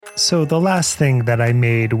So the last thing that I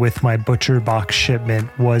made with my Butcher Box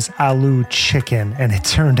shipment was aloo chicken, and it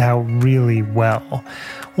turned out really well.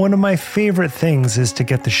 One of my favorite things is to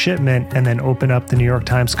get the shipment and then open up the New York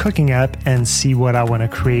Times cooking app and see what I want to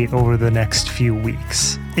create over the next few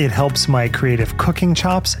weeks. It helps my creative cooking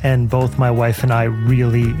chops, and both my wife and I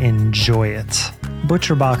really enjoy it.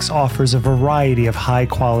 ButcherBox offers a variety of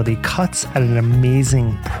high-quality cuts at an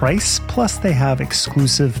amazing price, plus they have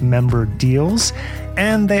exclusive member deals,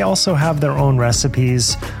 and they also have their own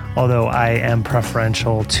recipes, although I am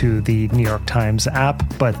preferential to the New York Times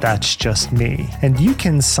app, but that's just me. And you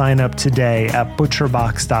can sign up today at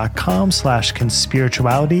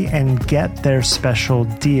butcherbox.com/conspirituality and get their special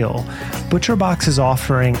deal. ButcherBox is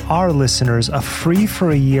offering our listeners a free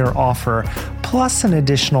for a year offer plus an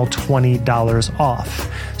additional $20 off.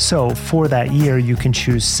 So for that year, you can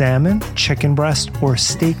choose salmon, chicken breast, or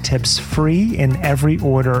steak tips free in every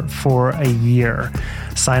order for a year.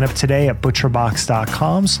 Sign up today at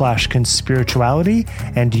butcherbox.com/conspirituality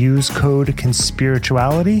and use code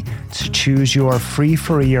conspirituality to choose your free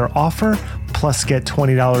for a year offer, plus get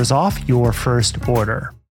 $20 off your first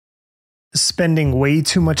order. Spending way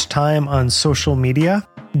too much time on social media?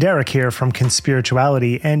 Derek here from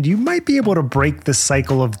Conspirituality, and you might be able to break the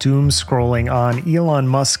cycle of doom scrolling on Elon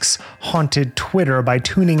Musk's haunted Twitter by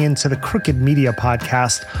tuning into the Crooked Media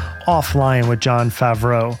podcast Offline with Jon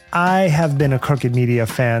Favreau. I have been a Crooked Media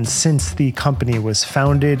fan since the company was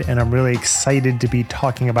founded, and I'm really excited to be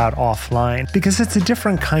talking about Offline because it's a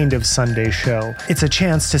different kind of Sunday show. It's a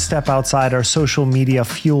chance to step outside our social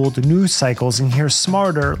media-fueled news cycles and hear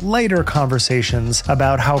smarter, lighter conversations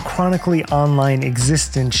about how chronically online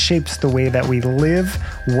existence shapes the way that we live,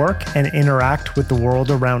 work, and interact with the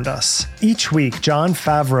world around us. Each week, Jon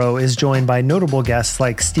Favreau is joined by notable guests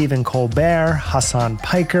like Stephen Colbert, Hassan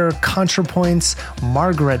Piker, ContraPoints,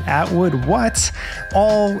 Margaret Atwood,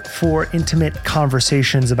 all for intimate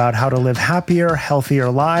conversations about how to live happier,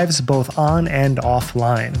 healthier lives, both on and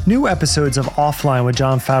offline. New episodes of Offline with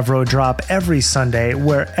Jon Favreau drop every Sunday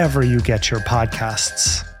wherever you get your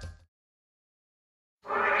podcasts.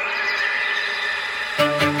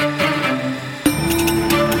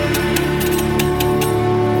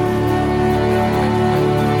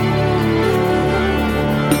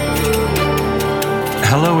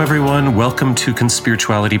 Hello, everyone. Welcome to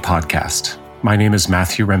Conspirituality Podcast. My name is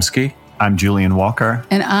Matthew Remski. I'm Julian Walker.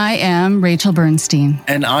 And I am Rachel Bernstein.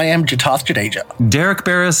 And I am Jitarth Jadeja. Derek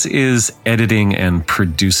Barris is editing and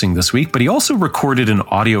producing this week, but he also recorded an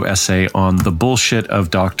audio essay on the bullshit of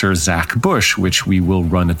Dr. Zach Bush, which we will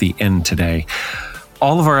run at the end today.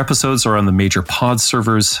 All of our episodes are on the major pod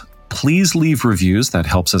servers. Please leave reviews. That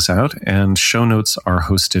helps us out. And show notes are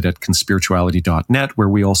hosted at conspirituality.net, where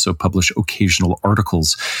we also publish occasional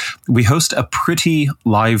articles. We host a pretty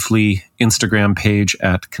lively Instagram page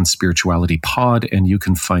at Conspirituality Pod, and you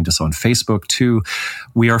can find us on Facebook too.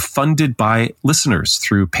 We are funded by listeners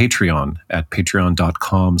through Patreon at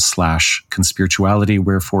patreon.com/conspirituality,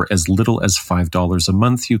 where for as little as $5 a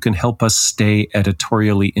month, you can help us stay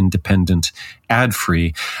editorially independent,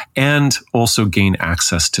 ad-free, and also gain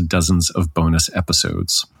access to dozens of bonus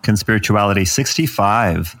episodes. Conspirituality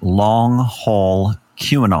 65, Long Haul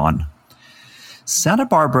QAnon. Santa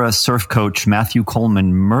Barbara surf coach Matthew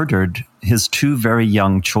Coleman murdered his two very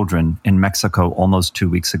young children in Mexico almost 2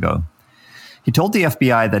 weeks ago. He told the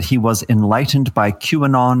FBI that he was enlightened by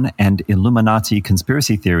QAnon and Illuminati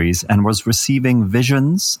conspiracy theories and was receiving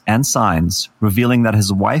visions and signs revealing that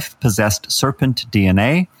his wife possessed serpent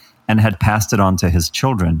DNA and had passed it on to his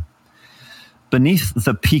children. Beneath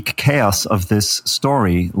the peak chaos of this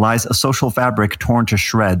story lies a social fabric torn to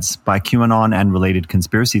shreds by QAnon and related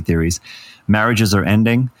conspiracy theories. Marriages are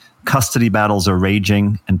ending, custody battles are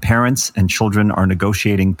raging, and parents and children are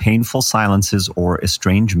negotiating painful silences or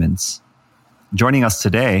estrangements. Joining us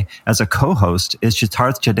today as a co-host is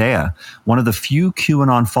Jitarth Jadeja, one of the few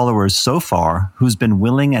QAnon followers so far who's been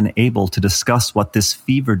willing and able to discuss what this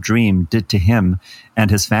fever dream did to him and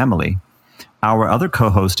his family. Our other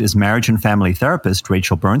co-host is marriage and family therapist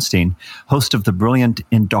Rachel Bernstein, host of the brilliant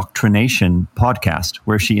Indoctrination podcast,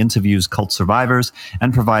 where she interviews cult survivors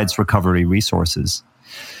and provides recovery resources.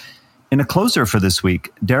 In a closer for this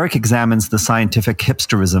week, Derek examines the scientific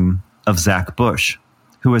hipsterism of Zach Bush,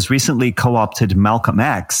 who has recently co-opted Malcolm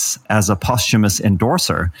X as a posthumous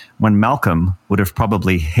endorser when Malcolm would have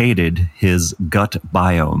probably hated his gut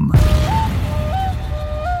biome.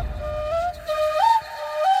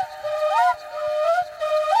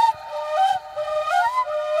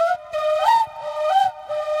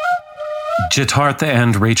 Jitarth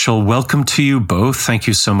and Rachel, welcome to you both. Thank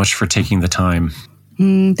you so much for taking the time.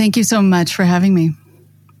 Thank you so much for having me.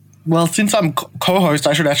 Well, since I'm co-host,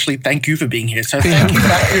 I should actually thank you for being here. So thank you,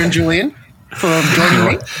 Matthew and Julian, for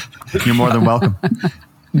joining me. You're more than welcome.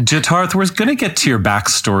 Jitarth, we're going to get to your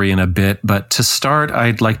backstory in a bit, but to start,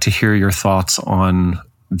 I'd like to hear your thoughts on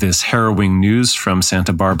this harrowing news from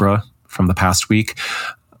Santa Barbara from the past week.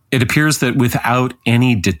 It appears that without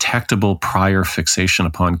any detectable prior fixation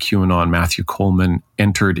upon QAnon, Matthew Coleman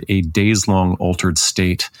entered a days-long altered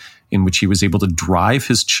state in which he was able to drive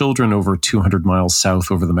his children over 200 miles south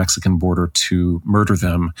over the Mexican border to murder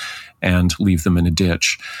them and leave them in a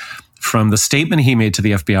ditch. From the statement he made to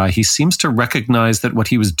the FBI, he seems to recognize that what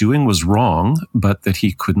he was doing was wrong, but that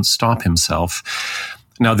he couldn't stop himself.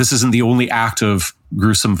 Now, this isn't the only act of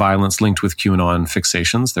gruesome violence linked with QAnon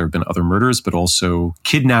fixations. There have been other murders, but also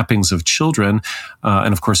kidnappings of children.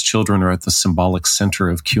 And of course, children are at the symbolic center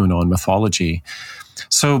of QAnon mythology.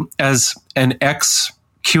 So as an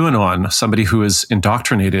ex-QAnon, somebody who is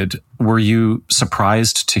indoctrinated, were you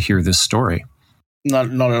surprised to hear this story? Not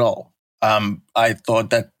at all. I thought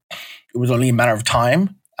that it was only a matter of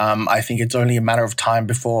time. I think it's only a matter of time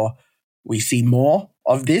before we see more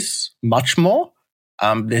of this, much more.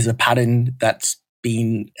 There's a pattern that's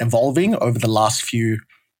been evolving over the last few,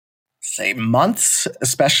 say, months,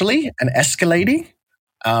 especially, and escalating.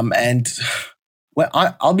 And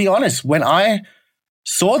I'll be honest, when I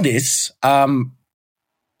saw this, I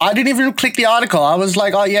didn't even click the article. I was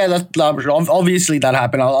like, oh yeah, that's obviously that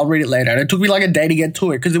happened. I'll read it later. And it took me like a day to get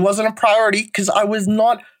to it because it wasn't a priority because I was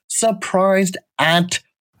not surprised at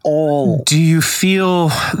all. Do you feel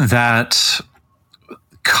that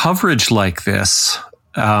coverage like this,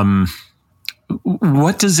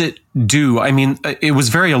 what does it do? I mean, it was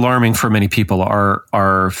very alarming for many people.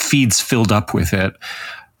 Our feeds filled up with it.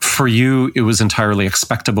 For you, it was entirely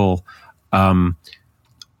expectable.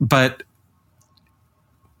 But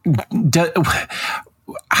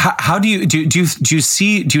how do you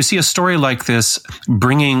see a story like this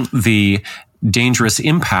bringing the dangerous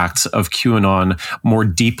impacts of QAnon more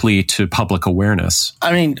deeply to public awareness?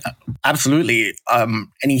 I mean, absolutely.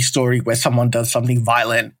 Any story where someone does something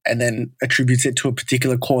violent and then attributes it to a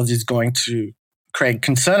particular cause is going to create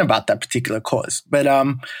concern about that particular cause. But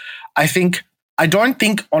I don't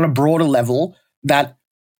think on a broader level that,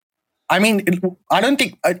 I mean, I don't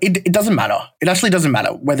think it doesn't matter. It actually doesn't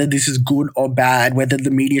matter whether this is good or bad, whether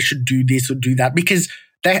the media should do this or do that, because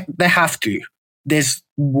they have to. There's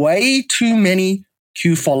way too many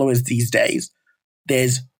Q followers these days.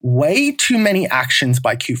 There's way too many actions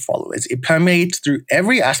by Q followers. It permeates through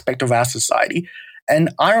every aspect of our society. And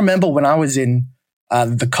I remember when I was in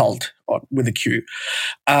the cult or with a Q,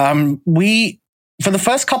 for the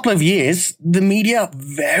first couple of years, the media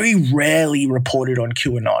very rarely reported on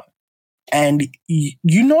QAnon. And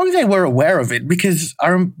they were aware of it because I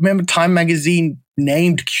remember Time Magazine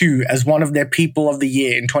named Q as one of their people of the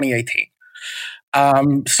year in 2018.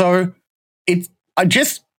 So I'm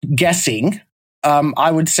just guessing.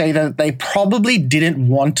 I would say that they probably didn't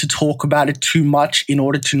want to talk about it too much in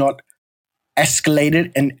order to not escalate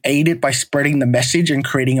it and aid it by spreading the message and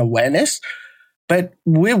creating awareness. But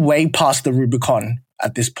we're way past the Rubicon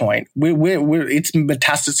at this point. It's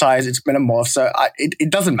metastasized, it's metamorphed. So it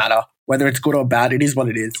doesn't matter whether it's good or bad. It is what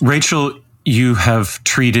it is. Rachel, you have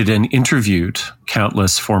treated and interviewed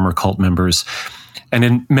countless former cult members. And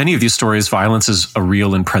in many of these stories, violence is a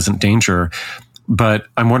real and present danger. But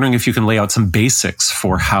I'm wondering if you can lay out some basics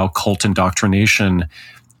for how cult indoctrination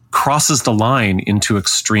crosses the line into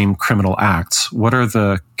extreme criminal acts. What are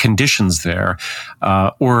the conditions there?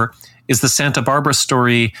 Or is the Santa Barbara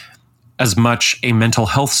story as much a mental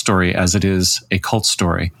health story as it is a cult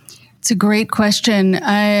story? It's a great question.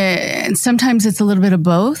 Sometimes it's a little bit of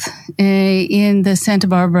both. In the Santa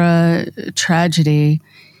Barbara tragedy,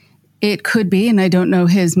 it could be, and I don't know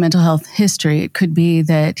his mental health history, it could be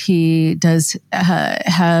that he does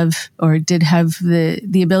have or did have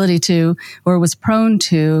the ability to, or was prone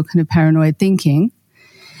to kind of paranoid thinking.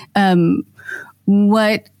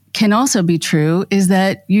 What can also be true is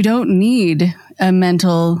that you don't need a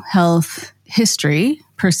mental health history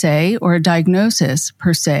per se, or a diagnosis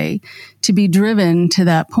per se, to be driven to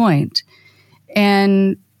that point.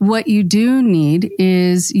 And what you do need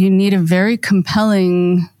is you need a very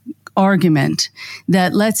compelling argument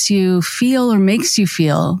that lets you feel or makes you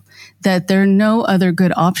feel that there are no other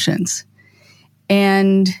good options.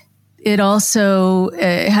 And it also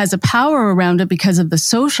has a power around it because of the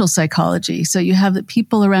social psychology. So you have the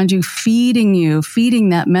people around you feeding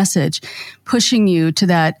that message, pushing you to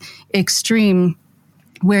that extreme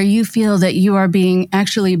where you feel that you are being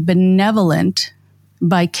actually benevolent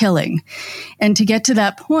by killing. And to get to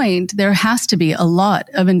that point, there has to be a lot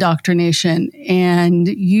of indoctrination. And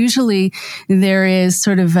usually there is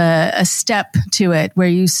sort of a step to it where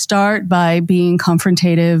you start by being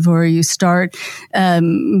confrontative, or you start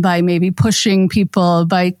by maybe pushing people,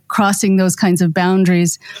 by crossing those kinds of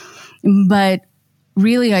boundaries. But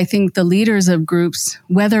really, I think the leaders of groups,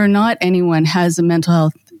 whether or not anyone has a mental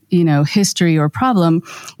health history or problem,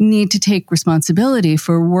 need to take responsibility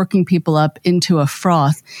for working people up into a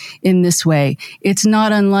froth in this way. It's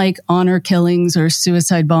not unlike honor killings or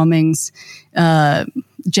suicide bombings,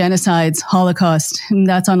 genocides, Holocaust.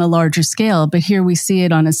 That's on a larger scale, but here we see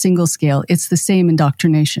it on a single scale. It's the same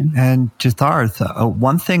indoctrination. And Jitarth,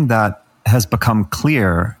 one thing that has become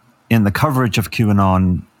clear in the coverage of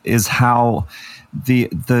QAnon is how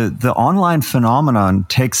the online phenomenon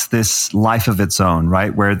takes this life of its own,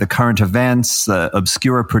 right? Where the current events, the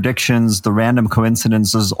obscure predictions, the random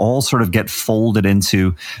coincidences all sort of get folded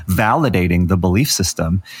into validating the belief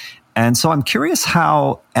system. And so I'm curious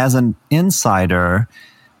how, as an insider,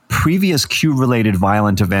 previous Q-related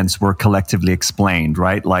violent events were collectively explained,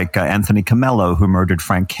 right? Like Anthony Comello, who murdered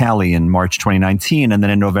Frank Cali in March 2019. And then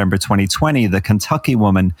in November 2020, the Kentucky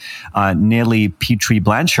woman, Nellie Petrie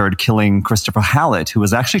Blanchard, killing Christopher Hallett, who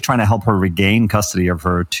was actually trying to help her regain custody of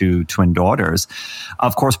her two twin daughters.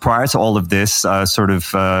 Of course, prior to all of this, a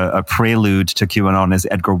prelude to QAnon is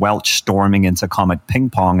Edgar Welch storming into Comet Ping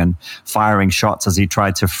Pong and firing shots as he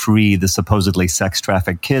tried to free the supposedly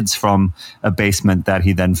sex-trafficked kids from a basement that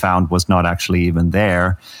he then found was not actually even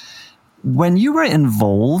there. When you were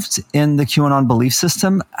involved in the QAnon belief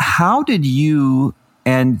system, how did you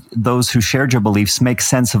and those who shared your beliefs make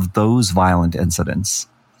sense of those violent incidents?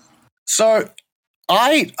 So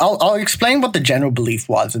I'll explain what the general belief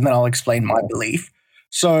was, and then I'll explain my belief.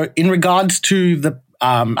 So in regards to the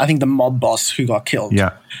I think the mob boss who got killed,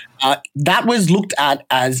 that was looked at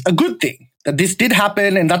as a good thing, that this did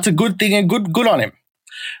happen, and that's a good thing, and good on him.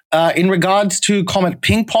 In regards to Comet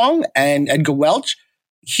Ping Pong and Edgar Welch,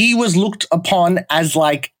 he was looked upon as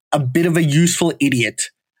like a bit of a useful idiot,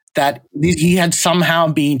 that he had somehow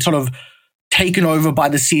been sort of taken over by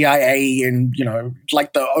the CIA and,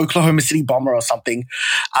 like the Oklahoma City bomber or something,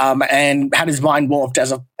 and had his mind warped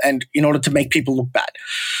and in order to make people look bad.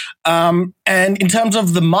 And in terms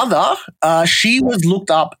of the mother, she was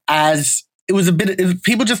looked up as,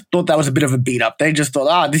 people just thought that was a bit of a beat up. They just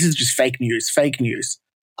thought, this is just fake news.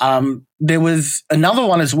 There was another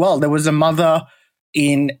one as well. There was a mother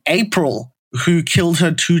in April who killed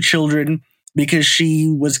her two children because she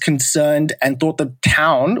was concerned and thought the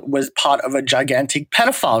town was part of a gigantic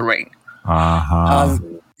pedophile ring.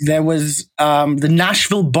 There was the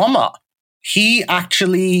Nashville bomber. He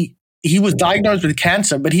was diagnosed with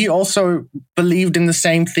cancer, but he also believed in the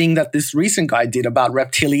same thing that this recent guy did about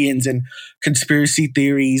reptilians and conspiracy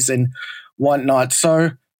theories and whatnot.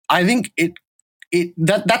 So I think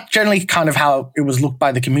that's generally kind of how it was looked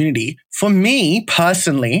by the community. For me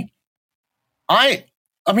personally, I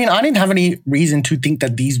didn't have any reason to think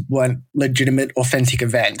that these weren't legitimate, authentic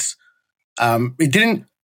events. I didn't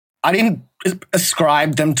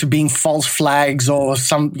ascribe them to being false flags or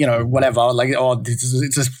some, whatever, like,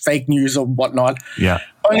 it's just fake news or whatnot. Yeah.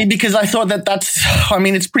 Only because I thought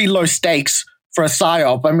it's pretty low stakes for a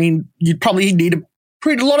PSYOP. You'd probably need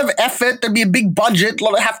a lot of effort. There'd be a big budget.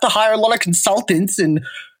 Have to hire a lot of consultants, and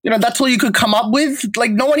that's all you could come up with.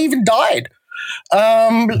 Like, no one even died.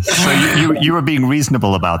 So you were being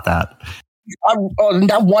reasonable about that. On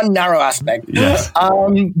that one narrow aspect. Yes.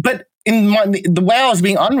 But the way I was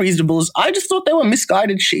being unreasonable is I just thought they were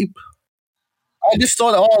misguided sheep. I just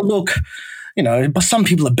thought, look, but some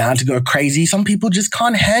people are bound to go crazy. Some people just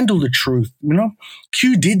can't handle the truth.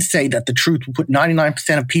 Q did say that the truth will put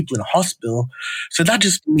 99% of people in a hospital. So that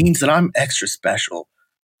just means that I'm extra special.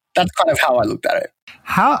 That's kind of how I looked at it.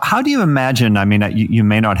 How do you imagine, you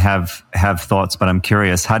may not have thoughts, but I'm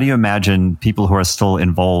curious, how do you imagine people who are still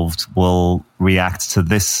involved will react to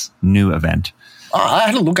this new event? I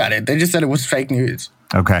had to look at it. They just said it was fake news.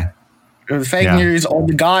 Okay. It was fake news. Or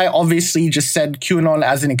the guy obviously just said QAnon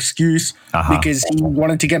as an excuse because he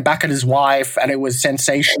wanted to get back at his wife, and it was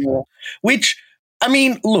sensational. Which,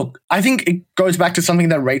 look, I think it goes back to something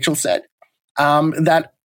that Rachel said,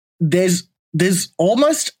 that there's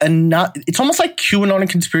almost it's almost like QAnon and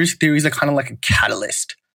conspiracy theories are kind of like a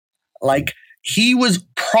catalyst. Like, he was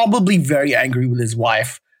probably very angry with his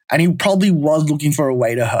wife, and he probably was looking for a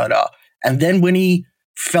way to hurt her. And then when he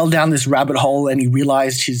fell down this rabbit hole and he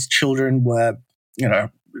realized his children were,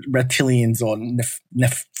 reptilians or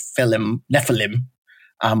Nephilim,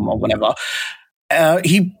 or whatever,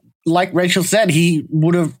 he, like Rachel said, he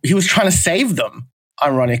was trying to save them,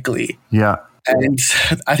 ironically. Yeah. And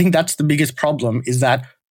I think that's the biggest problem, is that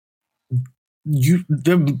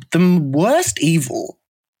the worst evil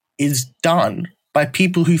is done by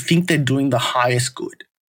people who think they're doing the highest good.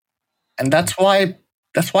 And that's why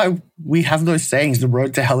we have those sayings, the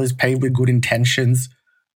road to hell is paved with good intentions,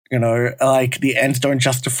 like the ends don't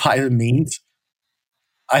justify the means.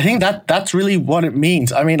 I think that's really what it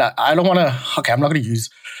means. I mean, I don't want to, I'm not going to use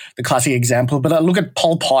the classic example, but I look at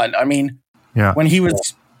Pol Pot. I mean, when he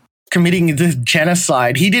was committing this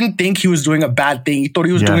genocide, he didn't think he was doing a bad thing. He thought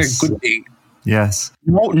he was doing a good thing. Yes.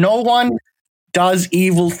 No one does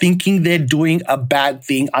evil thinking they're doing a bad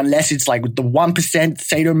thing unless it's like the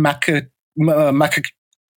 1%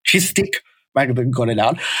 sadomasochistic, I got it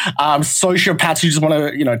out, sociopaths who just want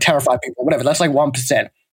to, terrify people, whatever. That's like 1%.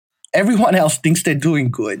 Everyone else thinks they're doing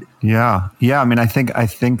good. Yeah. I mean, I think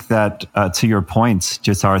that to your points,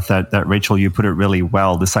 Jitarth, that Rachel, you put it really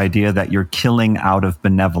well. This idea that you're killing out of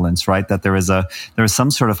benevolence, right? That there is some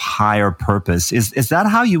sort of higher purpose. Is that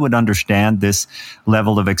how you would understand this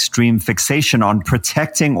level of extreme fixation on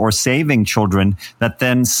protecting or saving children that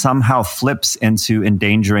then somehow flips into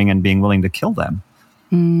endangering and being willing to kill them?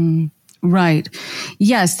 Right.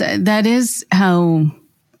 Yes, that is how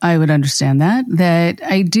I would understand that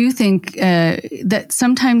I do think that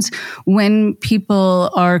sometimes when people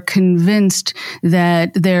are convinced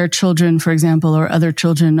that their children, for example, or other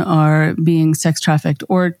children are being sex trafficked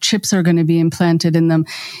or chips are going to be implanted in them,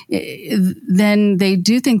 then they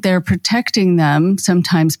do think they're protecting them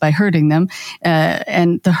sometimes by hurting them.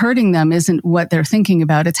 And the hurting them isn't what they're thinking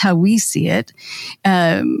about. It's how we see it.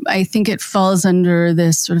 I think it falls under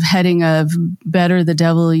this sort of heading of better the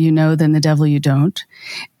devil you know than the devil you don't.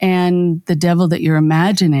 And the devil that you're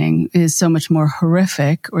imagining is so much more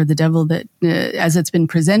horrific, or the devil that, as it's been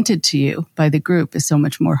presented to you by the group, is so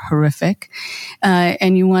much more horrific.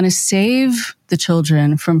 And you want to save the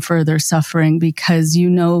children from further suffering because you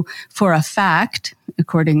know for a fact,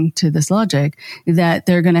 according to this logic, that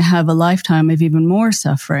they're going to have a lifetime of even more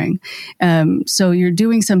suffering. So you're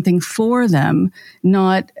doing something for them,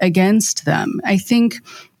 not against them. I think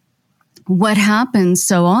what happens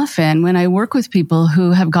so often when I work with people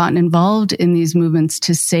who have gotten involved in these movements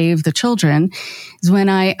to save the children is when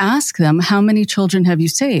I ask them, how many children have you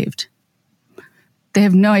saved? They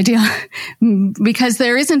have no idea because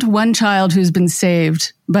there isn't one child who's been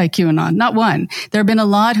saved by QAnon. Not one. There have been a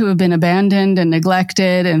lot who have been abandoned and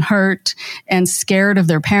neglected and hurt and scared of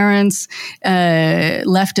their parents,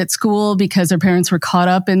 left at school because their parents were caught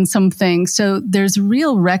up in something. So there's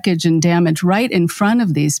real wreckage and damage right in front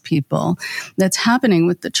of these people that's happening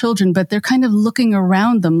with the children, but they're kind of looking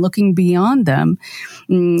around them, looking beyond them,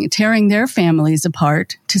 tearing their families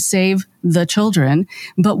apart to save the children.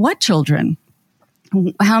 But what children?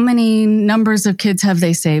 How many numbers of kids have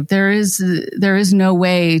they saved? There is no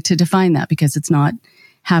way to define that because it's not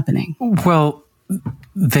happening. Well,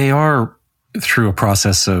 they are through a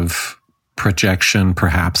process of projection,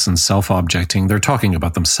 perhaps, and self-objecting. They're talking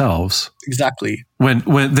about themselves. Exactly. When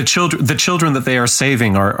the children that they are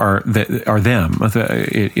saving are them.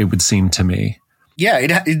 It would seem to me.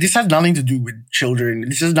 Yeah, this has nothing to do with children.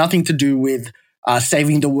 This has nothing to do with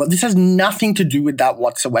saving the world. This has nothing to do with that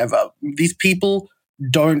whatsoever. These people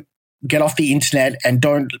don't get off the internet and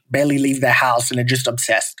don't barely leave their house and are just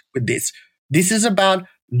obsessed with this. This is about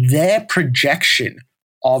their projection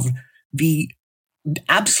of the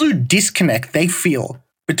absolute disconnect they feel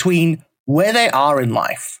between where they are in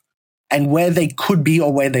life and where they could be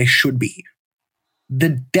or where they should be. The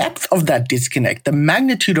depth of that disconnect, the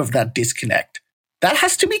magnitude of that disconnect, that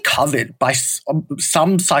has to be covered by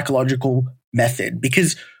some psychological method,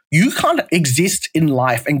 because you can't exist in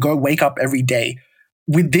life and go wake up every day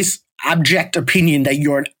with this abject opinion that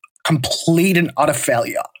you're a complete and utter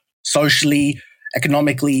failure, socially,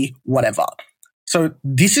 economically, whatever. So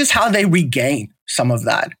this is how they regain some of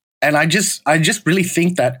that. And I just really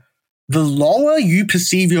think that the lower you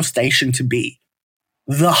perceive your station to be,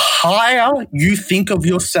 the higher you think of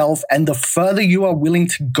yourself and the further you are willing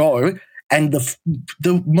to go and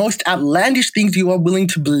the most outlandish things you are willing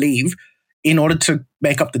to believe in order to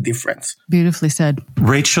make up the difference. Beautifully said.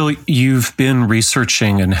 Rachel, you've been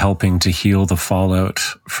researching and helping to heal the fallout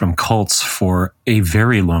from cults for a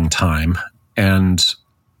very long time. And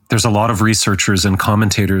there's a lot of researchers and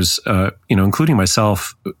commentators, including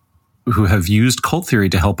myself, who have used cult theory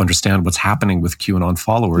to help understand what's happening with QAnon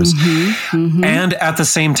followers. And at the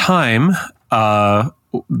same time,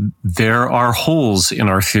 there are holes in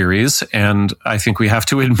our theories. And I think we have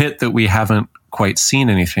to admit that we haven't quite seen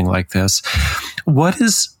anything like this. What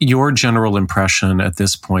is your general impression at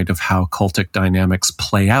this point of how cultic dynamics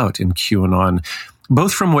play out in QAnon,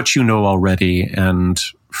 both from what you know already and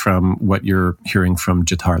from what you're hearing from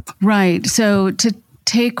Jitarth. Right. So to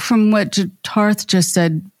take from what Jitarth just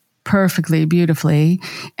said perfectly, beautifully,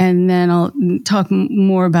 and then I'll talk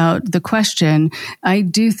more about the question. I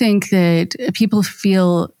do think that people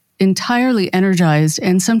feel entirely energized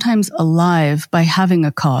and sometimes alive by having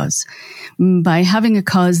a cause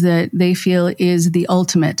that they feel is the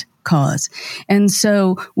ultimate cause. And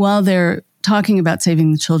so while they're talking about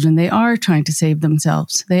saving the children, they are trying to save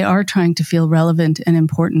themselves. They are trying to feel relevant and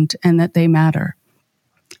important and that they matter.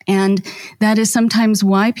 And that is sometimes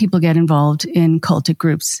why people get involved in cultic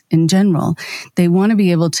groups in general. They want to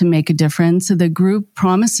be able to make a difference. The group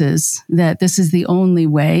promises that this is the only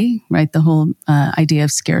way, right? The whole idea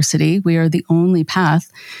of scarcity. We are the only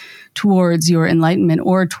path towards your enlightenment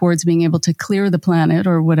or towards being able to clear the planet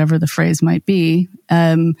or whatever the phrase might be.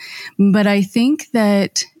 But I think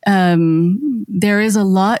that there is a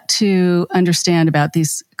lot to understand about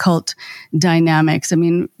these cult dynamics. I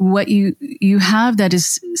mean, what you have that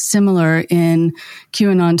is similar in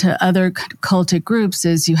QAnon to other cultic groups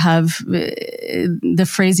is you have the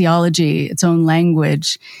phraseology, its own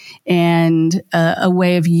language, and a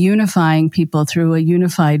way of unifying people through a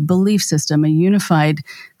unified belief system, a unified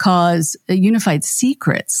cause, a unified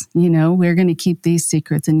secrets. You know, we're going to keep these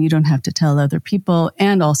secrets and you don't have to tell other people,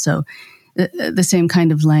 and also the same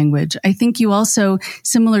kind of language. I think you also,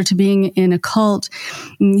 similar to being in a cult,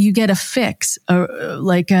 you get a fix,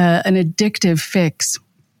 like an addictive fix,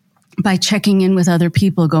 by checking in with other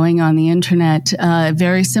people, going on the internet,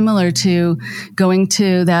 very similar to going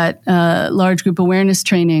to that large group awareness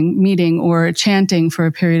training meeting or chanting for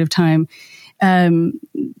a period of time.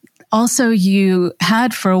 Also, you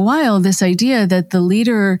had for a while this idea that the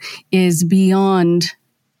leader is beyond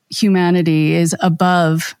humanity, is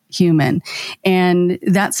above human. And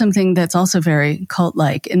that's something that's also very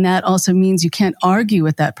cult-like. And that also means you can't argue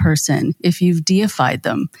with that person if you've deified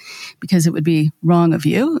them, because it would be wrong of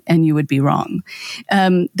you and you would be wrong.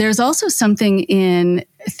 There's also something in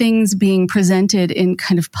things being presented in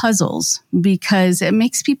kind of puzzles, because it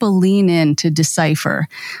makes people lean in to decipher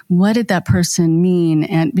what did that person mean.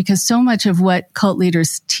 And because so much of what cult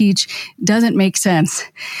leaders teach doesn't make sense,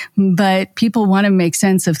 but people want to make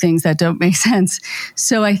sense of things that don't make sense.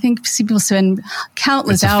 So I think people spend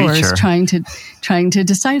countless hours trying to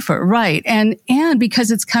decipher. Right. And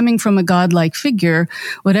because it's coming from a godlike figure,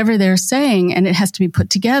 whatever they're saying, and it has to be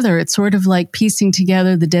put together, it's sort of like piecing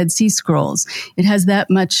together the Dead Sea Scrolls. It has that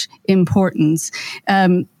much importance.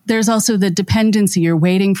 There's also the dependency. You're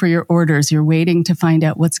waiting for your orders. You're waiting to find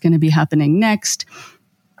out what's going to be happening next.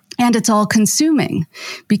 And it's all consuming,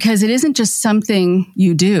 because it isn't just something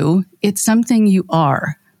you do. It's something you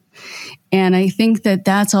are. And I think that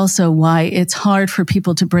that's also why it's hard for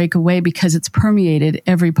people to break away, because it's permeated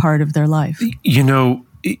every part of their life. You know,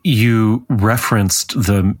 you referenced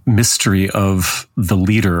the mystery of the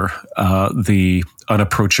leader, the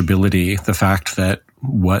unapproachability, the fact that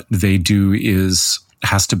what they do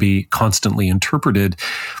has to be constantly interpreted.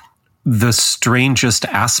 The strangest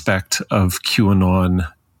aspect of QAnon,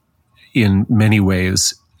 in many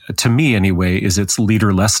ways, to me anyway, is its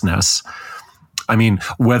leaderlessness. I mean,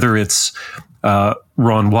 whether it's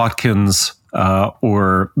Ron Watkins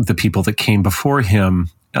or the people that came before him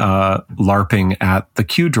LARPing at the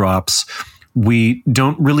Q drops, we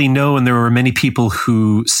don't really know. And there are many people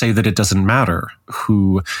who say that it doesn't matter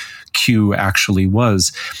who Q actually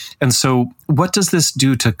was. And so what does this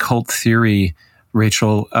do to cult theory,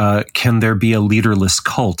 Rachel? Can there be a leaderless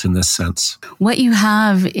cult in this sense? What you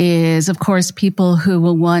have is, of course, people who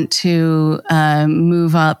will want to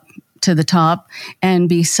move up to the top and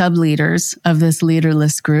be sub-leaders of this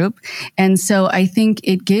leaderless group. And so I think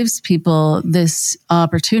it gives people this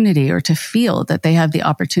opportunity, or to feel that they have the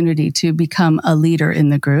opportunity to become a leader in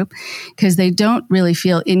the group, because they don't really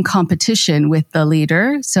feel in competition with the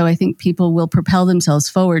leader. So I think people will propel themselves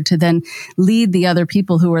forward to then lead the other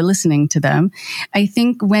people who are listening to them. I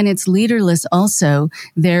think when it's leaderless also,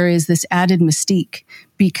 there is this added mystique,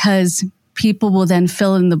 because people will then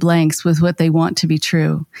fill in the blanks with what they want to be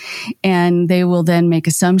true. And they will then make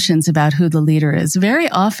assumptions about who the leader is. Very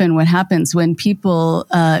often what happens when people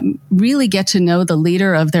really get to know the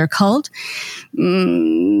leader of their cult,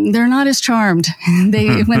 they're not as charmed when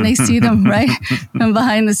they see them, right, from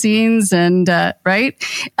behind the scenes, and right?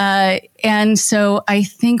 And so I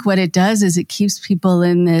think what it does is it keeps people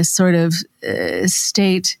in this sort of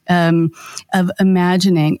state of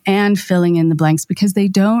imagining and filling in the blanks, because they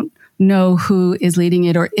don't know who is leading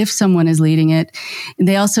it or if someone is leading it.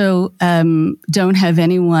 They also don't have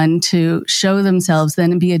anyone to show themselves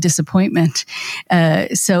then and be a disappointment.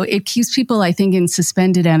 So it keeps people, I think, in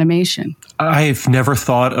suspended animation. I've never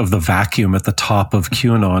thought of the vacuum at the top of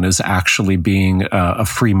QAnon as actually being a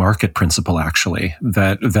free market principle, actually,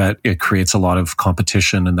 that it creates a lot of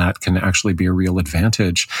competition and that can actually be a real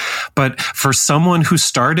advantage. But for someone who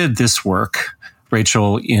started this work,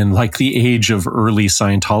 Rachel, in like the age of early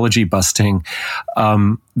Scientology busting,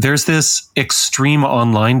 there's this extreme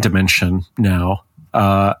online dimension now.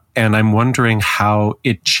 And I'm wondering how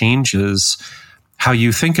it changes how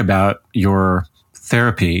you think about your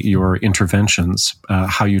therapy, your interventions,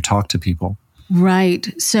 how you talk to people.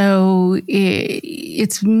 Right. So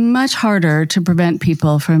it's much harder to prevent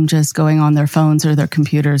people from just going on their phones or their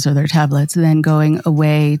computers or their tablets than going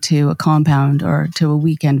away to a compound or to a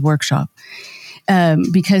weekend workshop.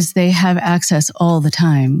 Because they have access all the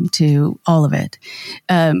time to all of it.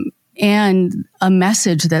 And a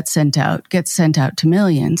message that's gets sent out to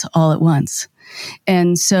millions all at once.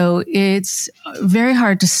 And so it's very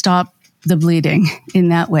hard to stop the bleeding in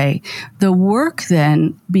that way. The work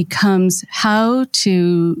then becomes how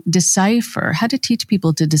to teach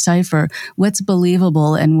people to decipher what's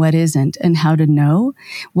believable and what isn't, and how to know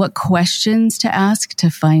what questions to ask to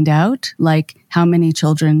find out, like how many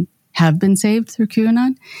children have been saved through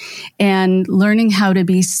QAnon, and learning how to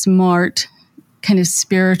be smart, kind of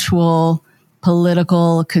spiritual,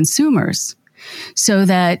 political consumers, so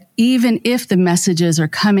that even if the messages are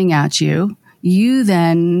coming at you, you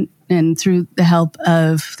then, and through the help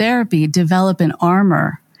of therapy, develop an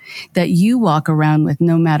armor that you walk around with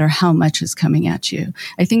no matter how much is coming at you.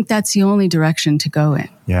 I think that's the only direction to go in.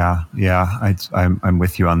 Yeah. I'm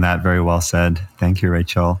with you on that. Very well said. Thank you,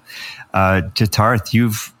 Rachel. Jitarth,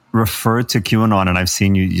 you've referred to QAnon, and I've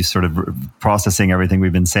seen you sort of processing everything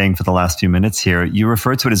we've been saying for the last few minutes here. You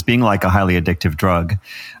refer to it as being like a highly addictive drug.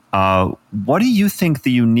 What do you think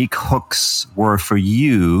the unique hooks were for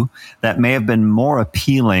you that may have been more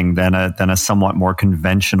appealing than a somewhat more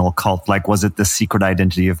conventional cult? Like, was it the secret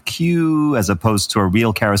identity of Q as opposed to a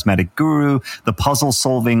real charismatic guru, the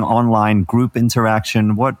puzzle-solving online group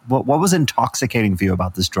interaction? What was intoxicating for you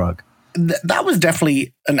about this drug? That was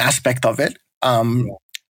definitely an aspect of it.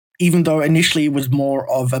 Even though initially it was more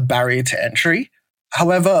of a barrier to entry.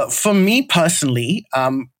 However, for me personally,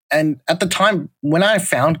 and at the time when I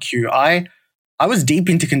found Q, I was deep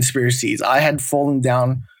into conspiracies. I had fallen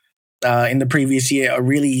down in the previous year a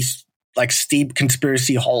really like steep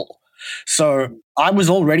conspiracy hole. So I was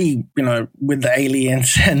already, with the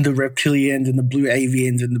aliens and the reptilians and the blue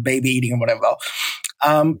avians and the baby eating and whatever.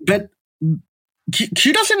 But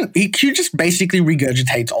Q just basically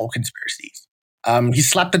regurgitates all conspiracies. He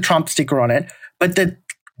slapped the Trump sticker on it. But the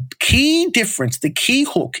key difference, the key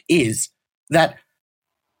hook is that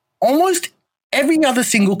almost every other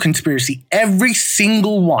single conspiracy, every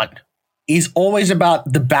single one, is always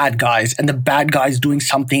about the bad guys and the bad guys doing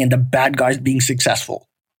something and the bad guys being successful.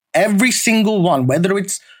 Every single one, whether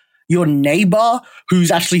it's your neighbor who's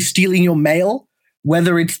actually stealing your mail,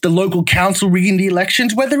 whether it's the local council rigging the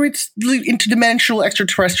elections, whether it's the interdimensional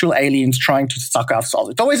extraterrestrial aliens trying to suck our souls.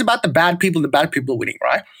 It's always about the bad people winning,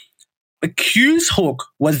 right? But Q's hook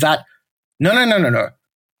was that, no.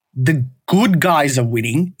 The good guys are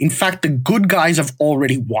winning. In fact, the good guys have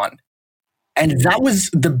already won. And that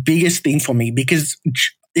was the biggest thing for me, because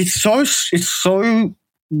it's so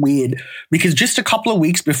weird, because just a couple of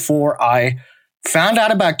weeks before I found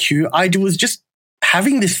out about Q, I was just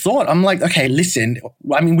having this thought. I'm like, okay, listen,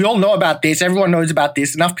 I mean, we all know about this. Everyone knows about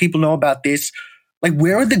this. Enough people know about this. Like,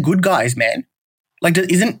 where are the good guys, man? Like,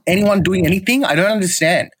 isn't anyone doing anything? I don't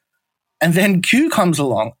understand. And then Q comes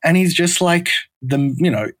along and he's just like, the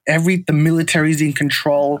military's in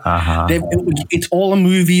control. Uh-huh. It's all a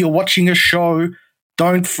movie. You're watching a show.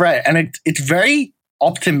 Don't fret. And it's very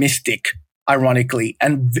optimistic, ironically,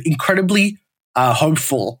 and incredibly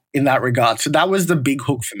hopeful in that regard. So that was the big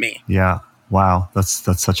hook for me. Yeah. Wow, that's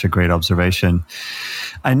such a great observation.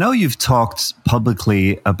 I know you've talked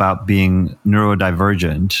publicly about being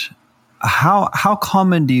neurodivergent. How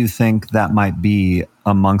common do you think that might be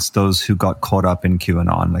amongst those who got caught up in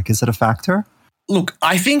QAnon? Like, is it a factor? Look,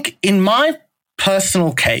 I think in my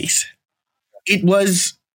personal case, it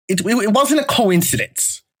wasn't a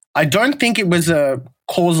coincidence. I don't think it was a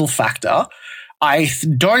causal factor. I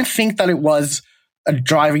don't think that it was a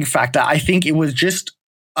driving factor. I think it was just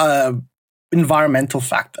a environmental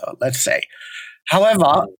factor, let's say.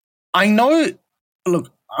 However, I know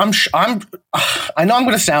I'm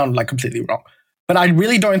going to sound like completely wrong, but I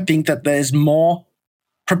really don't think that there's more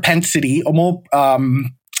propensity or more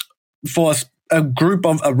for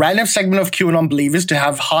a random segment of QAnon believers to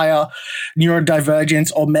have higher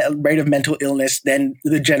neurodivergence or rate of mental illness than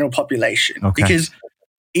the general population. Okay. Because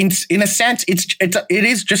in a sense, it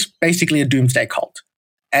is just basically a doomsday cult,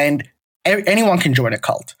 and anyone can join a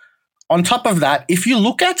cult. On top of that, if you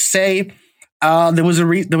look at, say, there was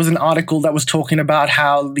an article that was talking about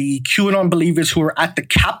how the QAnon believers who were at the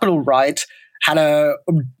Capitol riot had a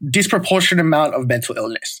disproportionate amount of mental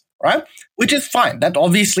illness, right? Which is fine. That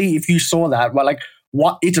obviously, if you saw that,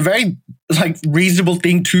 well, it's a very reasonable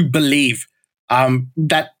thing to believe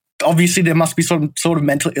that obviously there must be some sort of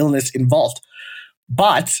mental illness involved.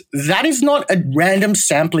 But that is not a random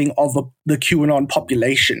sampling of the QAnon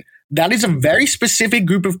population. That is a very specific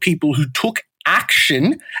group of people who took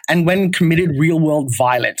action and when committed real-world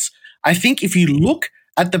violence. I think if you look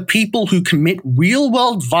at the people who commit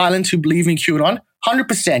real-world violence who believe in QAnon,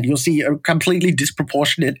 100%, you'll see a completely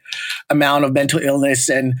disproportionate amount of mental illness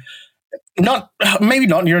and maybe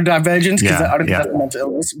not neurodivergence because I don't think that's a mental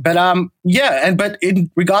illness. But but in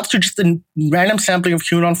regards to just the random sampling of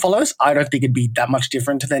QAnon followers, I don't think it'd be that much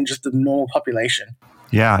different than just the normal population.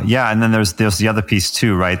 Yeah, and then there's the other piece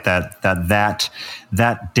too, right? That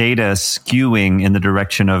data skewing in the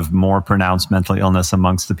direction of more pronounced mental illness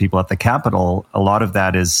amongst the people at the Capitol. A lot of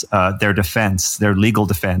that is their defense, their legal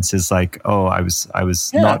defense is like, oh, I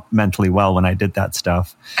was not mentally well when I did that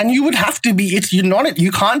stuff. And you would have to be.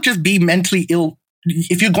 You can't just be mentally ill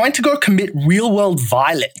if you're going to go commit real world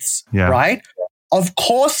violence, right? Of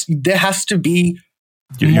course, there has to be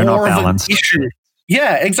you're more not balanced. Of an issue.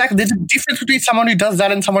 Yeah, exactly. There's a difference between someone who does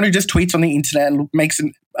that and someone who just tweets on the internet and makes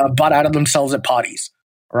a butt out of themselves at parties,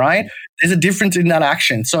 right? There's a difference in that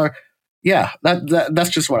action. So, yeah, that's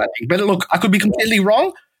just what I think. But look, I could be completely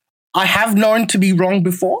wrong. I have known to be wrong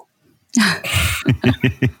before.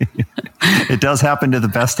 It does happen to the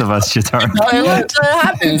best of us, Jitarth. It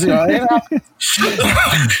happens.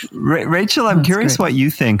 Rachel, I'm curious what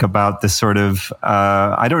you think about this sort of,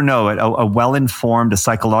 I don't know, a well-informed, a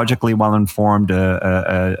psychologically well-informed,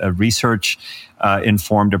 a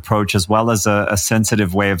research-informed approach, as well as a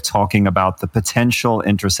sensitive way of talking about the potential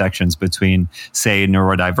intersections between, say,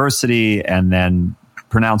 neurodiversity and then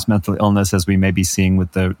pronounced mental illness, as we may be seeing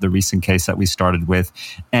with the recent case that we started with,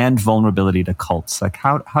 and vulnerability to cults. Like,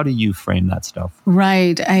 how do you frame that stuff?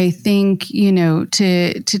 Right. I think,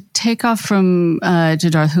 to take off from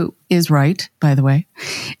Jadeja, who is right, by the way,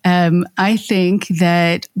 I think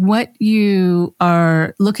that what you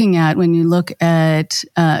are looking at when you look at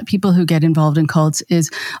people who get involved in cults is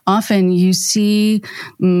often you see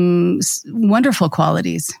wonderful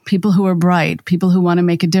qualities, people who are bright, people who want to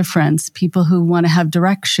make a difference, people who want to have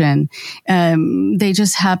direction. They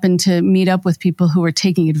just happen to meet up with people who are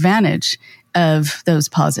taking advantage of those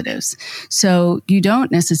positives. So you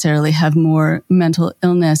don't necessarily have more mental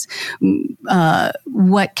illness.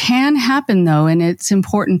 What can happen, though, and it's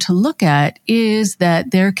important to look at, is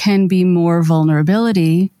that there can be more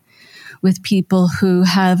vulnerability with people who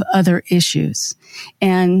have other issues.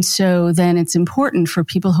 And so then it's important for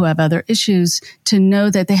people who have other issues to know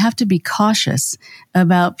that they have to be cautious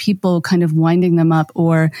about people kind of winding them up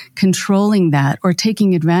or controlling that or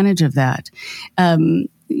taking advantage of that.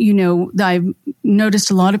 I've noticed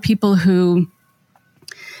a lot of people who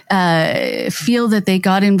feel that they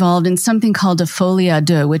got involved in something called a folie à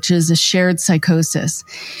deux, which is a shared psychosis.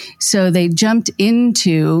 So they jumped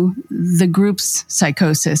into the group's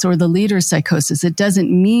psychosis or the leader's psychosis. It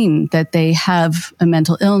doesn't mean that they have a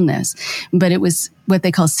mental illness, but it was what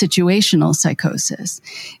they call situational psychosis.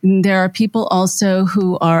 And there are people also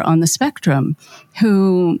who are on the spectrum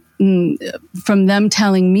who, from them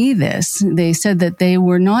telling me this, they said that they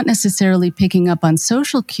were not necessarily picking up on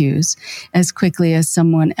social cues as quickly as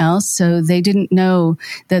someone else. So they didn't know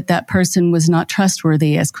that that person was not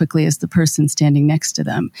trustworthy as quickly as the person standing next to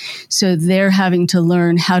them. So they're having to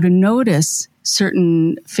learn how to notice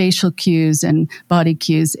certain facial cues and body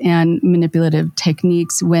cues and manipulative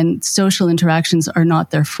techniques when social interactions are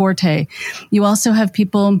not their forte. You also have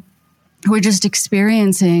people who are just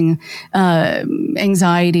experiencing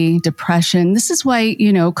anxiety, depression. This is why,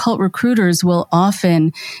 cult recruiters will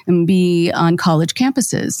often be on college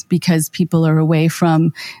campuses because people are away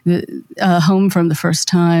from home from the first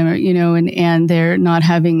time, and they're not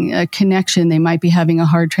having a connection. They might be having a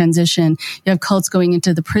hard transition. You have cults going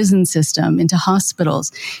into the prison system, into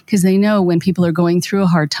hospitals, because they know when people are going through a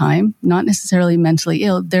hard time, not necessarily mentally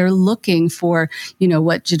ill, they're looking for,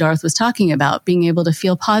 what Jitarth was talking about, being able to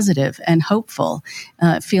feel positive and hopeful,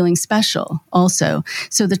 feeling special also.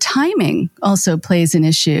 So the timing also plays an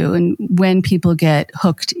issue. And when people get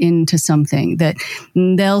hooked into something, that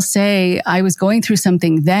they'll say, I was going through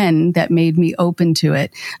something then that made me open to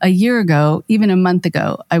it. A year ago, even a month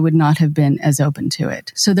ago, I would not have been as open to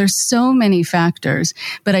it. So there's so many factors.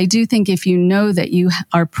 But I do think if you know that you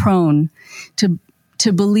are prone to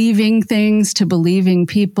believing things, to believing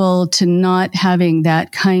people, to not having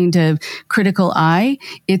that kind of critical eye,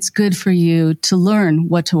 it's good for you to learn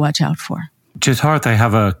what to watch out for. Jitarth, I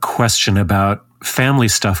have a question about family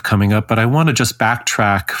stuff coming up, but I want to just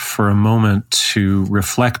backtrack for a moment to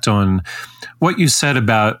reflect on what you said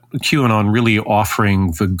about QAnon really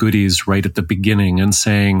offering the goodies right at the beginning and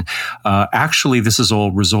saying, actually, this is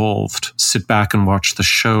all resolved. Sit back and watch the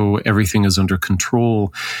show. Everything is under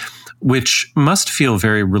control, which must feel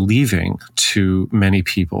very relieving to many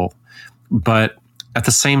people. But at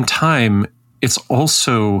the same time, it's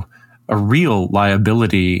also a real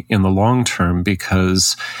liability in the long term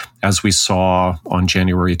because, as we saw on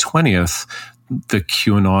January 20th, the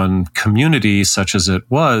QAnon community, such as it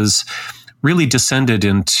was, really descended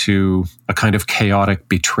into a kind of chaotic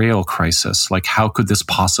betrayal crisis. Like, how could this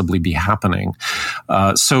possibly be happening?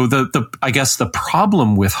 So I guess the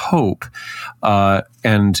problem with hope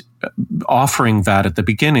and offering that at the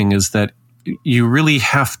beginning is that you really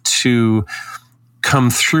have to come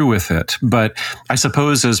through with it. But I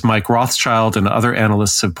suppose, as Mike Rothschild and other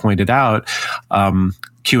analysts have pointed out,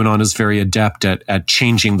 QAnon is very adept at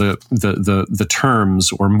changing the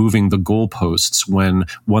terms or moving the goalposts when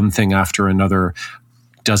one thing after another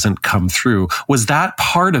doesn't come through. Was that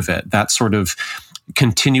part of it, that sort of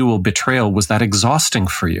continual betrayal? Was that exhausting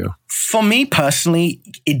for you? For me personally,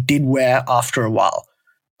 it did wear after a while.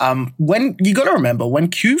 When you got to remember, when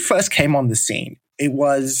Q first came on the scene, I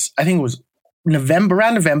think it was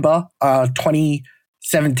around November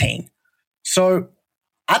 2017. So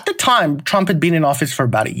at the time, Trump had been in office for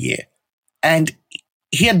about a year and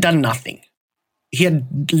he had done nothing. He had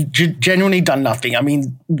genuinely done nothing. I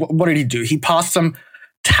mean, what did he do? He passed some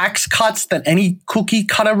tax cuts that any cookie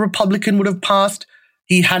cutter Republican would have passed.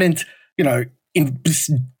 He hadn't,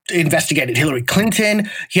 investigated Hillary Clinton.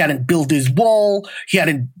 He hadn't built his wall. He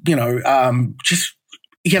hadn't,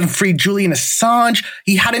 he hadn't freed Julian Assange.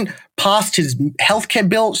 He hadn't passed his healthcare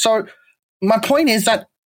bill. So my point is that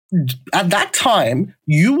at that time,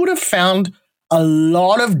 you would have found a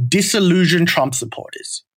lot of disillusioned Trump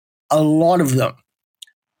supporters, a lot of them.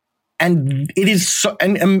 And it is so,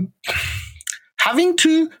 and having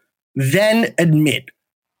to then admit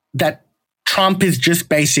that Trump is just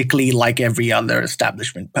basically like every other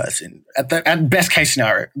establishment person at best case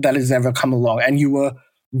scenario that has ever come along, and you were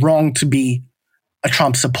wrong to be a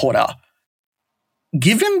Trump supporter.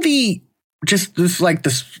 Given the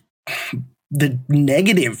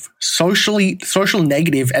negative, social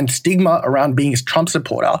negative and stigma around being a Trump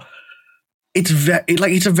supporter, it's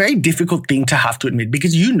a very difficult thing to have to admit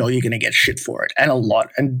because you know you're going to get shit for it, and a lot,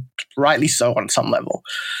 and rightly so on some level.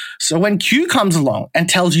 So when Q comes along and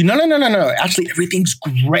tells you, no, actually everything's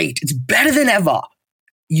great, it's better than ever,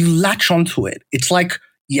 you latch onto it. It's like,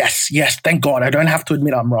 yes, thank God, I don't have to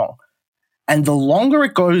admit I'm wrong. And the longer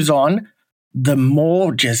it goes on, the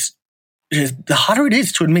more just the harder it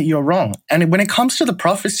is to admit you're wrong. And when it comes to the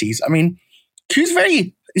prophecies, I mean, Q's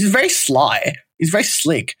very sly. He's very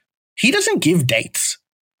slick. He doesn't give dates.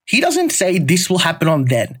 He doesn't say this will happen on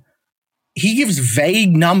then. He gives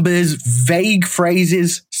vague numbers, vague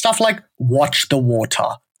phrases, stuff like watch the water.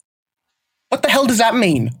 What the hell does that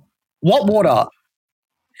mean? What water?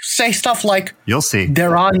 Say stuff like, you'll see,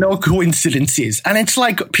 there are no coincidences. And it's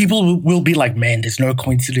like, people will be like, man, there's no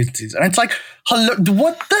coincidences. And it's like, hello,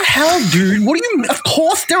 what the hell, dude? What do you mean? Of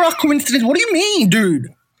course there are coincidences. What do you mean, dude?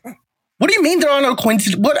 What do you mean there are no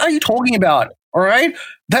coincidences? What are you talking about? All right?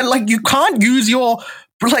 That you can't use you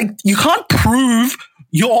can't prove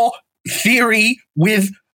your theory with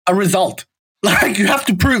a result. You have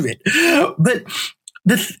to prove it. But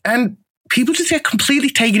and people just get completely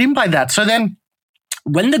taken in by that. So then,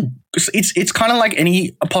 it's kind of like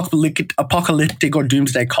any apocalyptic or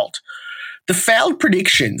doomsday cult. The failed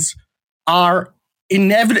predictions are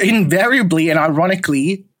invariably and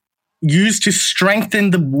ironically used to strengthen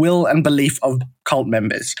the will and belief of cult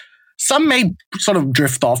members. Some may sort of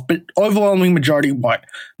drift off, but overwhelming majority won't,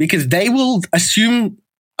 because they will assume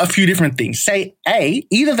a few different things. Say, A,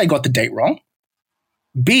 either they got the date wrong.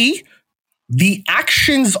 B, the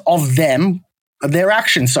actions of their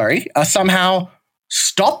actions, are somehow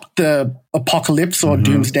stop the apocalypse or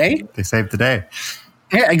doomsday. They saved the day.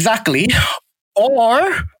 Yeah, exactly.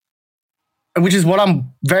 Or, which is what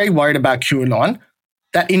I'm very worried about QAnon,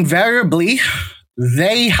 that invariably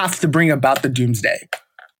they have to bring about the doomsday,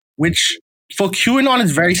 which for QAnon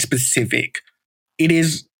is very specific.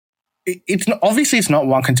 It's not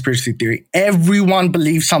one conspiracy theory. Everyone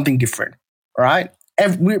believes something different, right?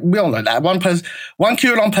 We all know that. One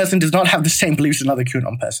QAnon person does not have the same beliefs as another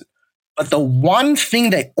QAnon person. But the one thing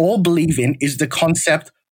they all believe in is the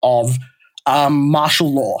concept of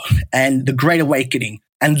martial law and the Great Awakening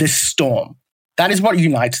and this storm. That is what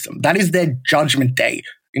unites them. That is their judgment day,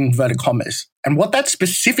 in inverted commas. And what that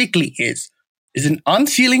specifically is an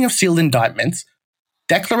unsealing of sealed indictments,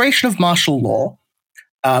 declaration of martial law,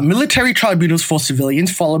 military tribunals for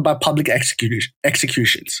civilians, followed by public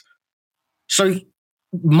executions. So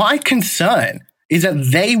my concern is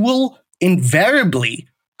that they will invariably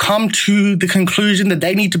come to the conclusion that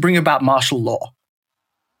they need to bring about martial law.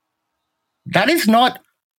 That is not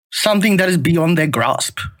something that is beyond their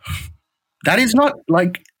grasp. That is not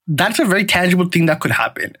that's a very tangible thing that could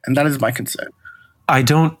happen. And that is my concern. I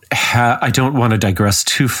don't want to digress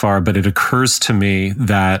too far, but it occurs to me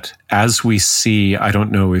that as we see, I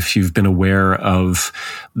don't know if you've been aware of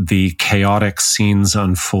the chaotic scenes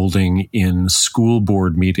unfolding in school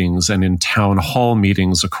board meetings and in town hall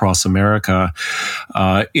meetings across America,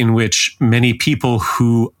 in which many people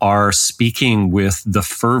who are speaking with the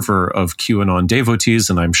fervor of QAnon devotees,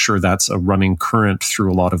 and I'm sure that's a running current through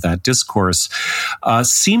a lot of that discourse,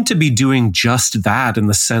 seem to be doing just that in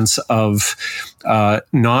the sense of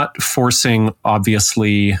not forcing,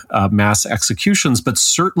 obviously, mass executions, but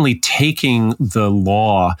certainly taking the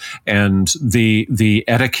law and the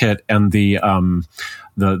etiquette and the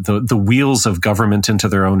wheels of government into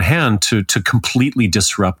their own hand to completely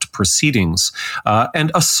disrupt proceedings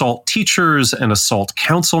and assault teachers and assault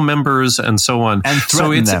council members and so on. And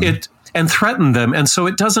threaten them. And threaten them. And so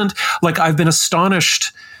it doesn't, I've been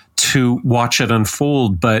astonished to watch it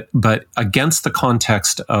unfold, but against the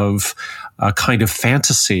context of a kind of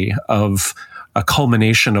fantasy of a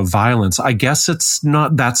culmination of violence, I guess it's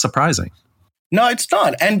not that surprising. No, it's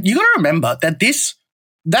not. And you got to remember that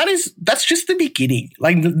that's just the beginning.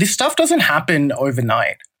 This stuff doesn't happen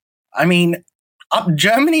overnight. I mean,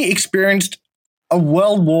 Germany experienced a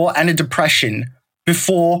world war and a depression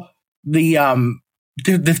before the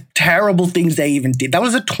terrible things they even did. That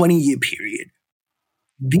was a 20-year period.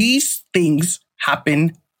 These things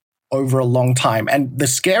happen over a long time. And the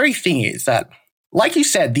scary thing is that, like you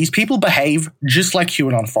said, these people behave just like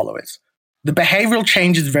QAnon followers. The behavioral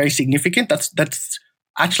change is very significant. That's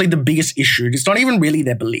actually the biggest issue. It's not even really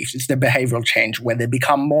their beliefs. It's their behavioral change where they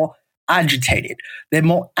become more agitated. They're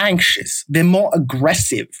more anxious. They're more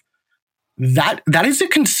aggressive. That is a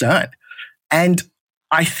concern. And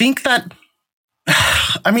I think that,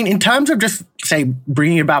 in terms of just, say,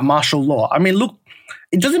 bringing about martial law, look,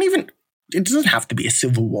 it doesn't have to be a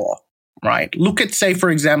civil war, right? Look at, say, for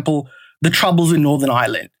example, the Troubles in Northern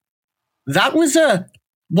Ireland. That was a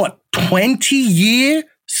 20-year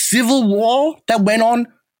civil war that went on,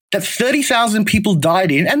 that 30,000 people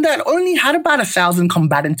died in, and that only had about 1,000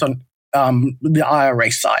 combatants on the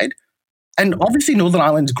IRA side. And obviously Northern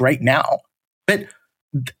Ireland's great now. But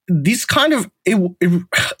this kind of,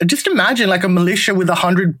 just imagine a militia with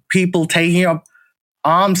 100 people taking up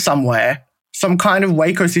arms somewhere, some kind of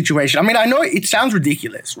Waco situation. I know it sounds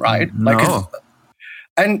ridiculous, right? No.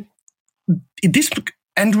 And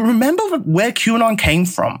remember where QAnon came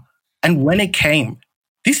from and when it came.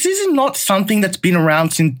 This is not something that's been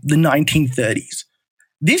around since the 1930s.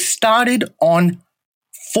 This started on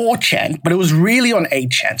 4chan, but it was really on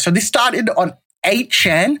 8chan. So this started on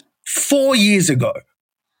 8chan 4 years ago.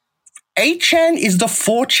 8chan is the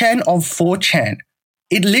 4chan of 4chan.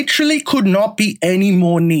 It literally could not be any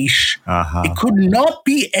more niche. Uh-huh. It could not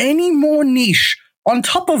be any more niche. On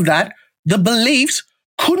top of that, the beliefs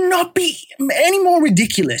could not be any more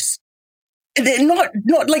ridiculous. They're not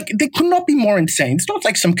they could not be more insane. It's not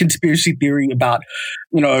like some conspiracy theory about,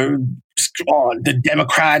 the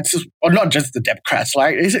Democrats, or not just the Democrats.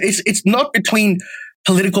 It's not between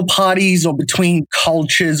political parties or between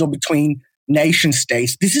cultures or between nation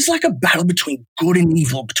states. This is like a battle between good and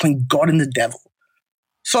evil, between God and the devil.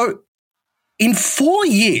 So in 4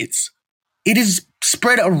 years, it is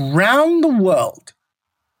spread around the world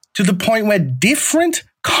to the point where different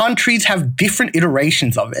countries have different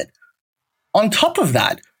iterations of it. On top of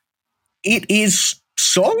that, it is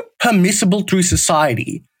so permissible through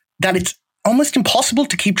society that it's almost impossible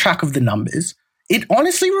to keep track of the numbers. It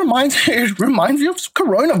honestly reminds me of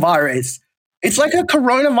coronavirus. It's like a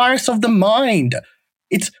coronavirus of the mind.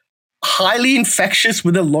 It's highly infectious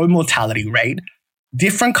with a low mortality rate.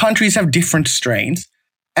 Different countries have different strains.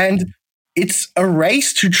 And it's a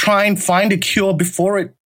race to try and find a cure before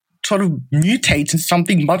it sort of mutates into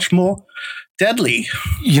something much more deadly.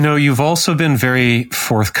 You've also been very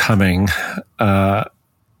forthcoming,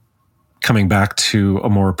 coming back to a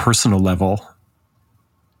more personal level,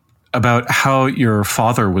 about how your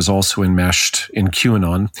father was also enmeshed in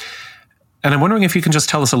QAnon. And I'm wondering if you can just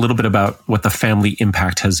tell us a little bit about what the family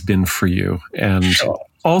impact has been for you, and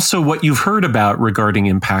also what you've heard about regarding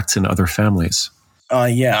impacts in other families.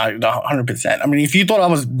 Yeah, 100%. I mean, if you thought I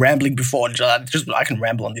was rambling before, I can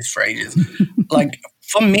ramble on this for ages. Like,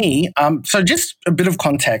 for me, so just a bit of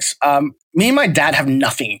context. Me and my dad have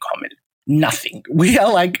nothing in common. Nothing. We are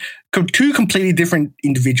like two completely different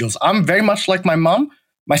individuals. I'm very much like my mom.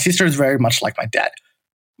 My sister is very much like my dad.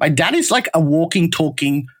 My dad is like a walking,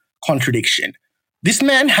 talking contradiction. This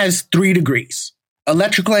man has 3 degrees: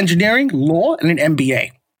 electrical engineering, law, and an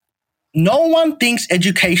MBA. No one thinks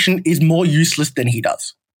education is more useless than he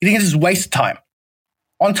does. He thinks it's a waste of time.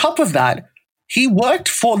 On top of that, he worked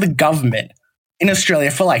for the government in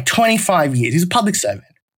Australia for like 25 years. He's a public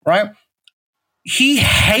servant, right? He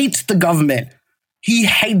hates the government. He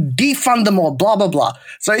defund them all, blah, blah, blah.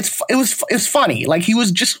 So it was funny. Like, he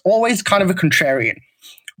was just always kind of a contrarian.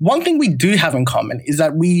 One thing we do have in common is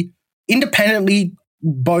that we independently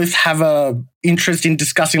both have a interest in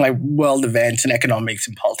discussing like world events and economics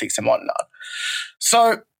and politics and whatnot.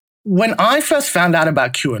 So when I first found out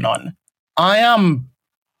about QAnon, I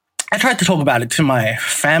tried to talk about it to my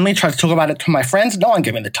family, tried to talk about it to my friends. No one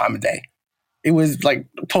gave me the time of day. It was like,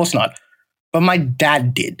 of course not. But my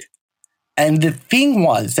dad did. And the thing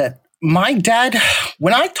was that my dad,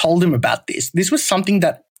 when I told him about this was something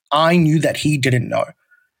that I knew that he didn't know.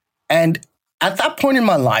 And at that point in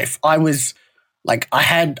my life, I was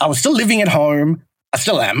still living at home. I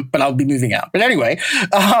still am, but I'll be moving out. But anyway,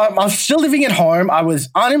 I was still living at home. I was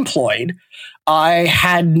unemployed. I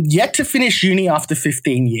had yet to finish uni after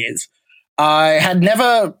 15 years. I had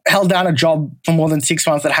never held down a job for more than 6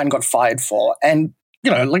 months that I hadn't got fired for. And,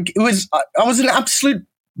 I was an absolute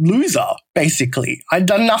loser, basically. I'd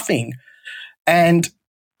done nothing. And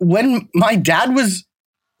when my dad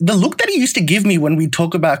the look that he used to give me when we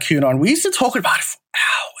talk about QAnon, we used to talk about it for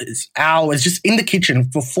hours, just in the kitchen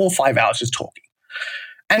for 4 or 5 hours, just talking.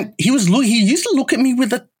 And he used to look at me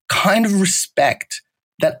with a kind of respect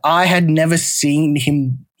that I had never seen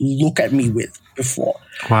him look at me with before.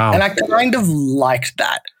 Wow. And I kind of liked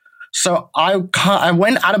that. So I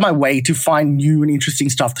went out of my way to find new and interesting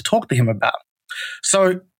stuff to talk to him about.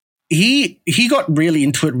 So he got really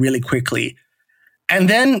into it really quickly. And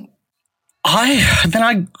then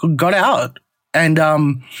I got out, and that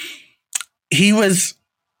was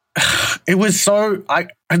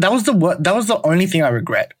the only thing I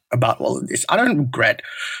regret about all of this. I don't regret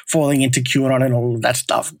falling into QAnon and all of that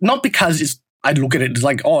stuff. Not because I look at it as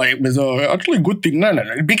like, oh, it was actually a good thing. No.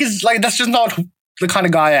 Because like, that's just not the kind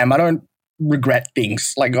of guy I am. I don't regret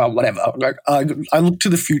things like whatever. Like, I look to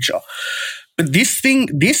the future. But this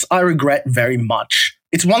I regret very much.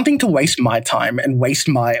 It's one thing to waste my time and waste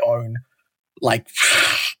my own like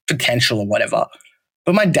potential or whatever.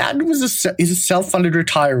 But my dad is a self-funded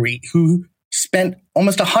retiree who spent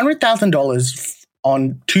almost $100,000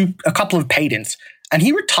 on a couple of patents, and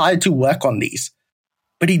he retired to work on these.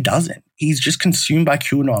 But he doesn't. He's just consumed by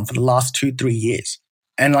QAnon for the last 2-3 years.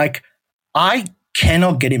 And like, I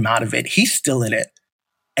cannot get him out of it. He's still in it.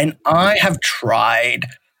 And I have tried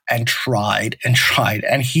and tried and tried,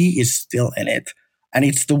 and he is still in it. And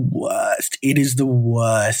it's the worst. It is the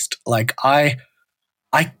worst. Like, I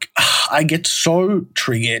get so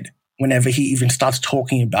triggered whenever he even starts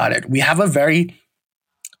talking about it. Like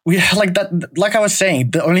I was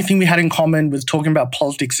saying, the only thing we had in common was talking about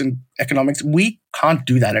politics and economics. We can't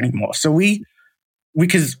do that anymore. So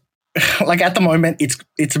because like at the moment,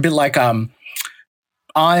 it's a bit like,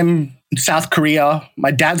 I'm South Korea,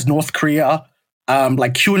 my dad's North Korea.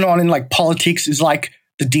 Like QAnon and like politics is like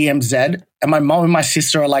the DMZ, and my mom and my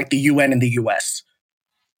sister are like the UN and the US.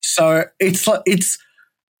 So it's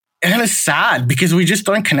kind of sad because we just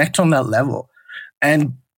don't connect on that level.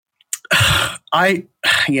 And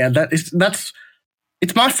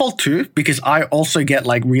it's my fault too, because I also get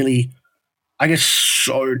like I get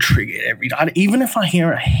so triggered every time. Even if I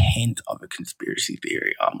hear a hint of a conspiracy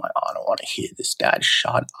theory, I'm like, I don't want to hear this, Dad.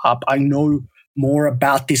 Shut up. I know more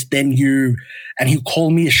about this than you. And he'll call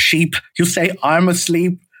me a sheep. He'll say, I'm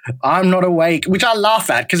asleep. I'm not awake, which I laugh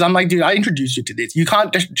at because I'm like, dude, I introduced you to this. You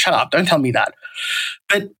can't just shut up. Don't tell me that.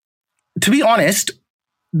 But to be honest,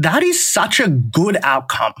 that is such a good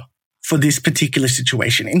outcome for this particular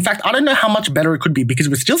situation. In fact, I don't know how much better it could be because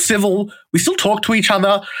we're still civil. We still talk to each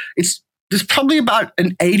other. There's probably about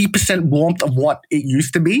an 80% warmth of what it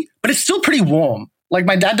used to be, but it's still pretty warm. Like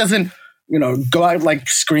my dad doesn't, go out like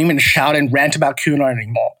scream and shout and rant about QAnon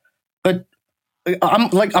anymore. But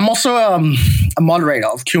I'm also a moderator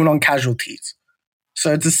of QAnon casualties.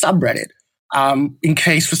 So it's a subreddit. In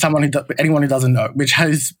case for anyone who doesn't know, which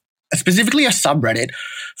has specifically a subreddit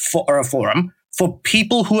or a forum for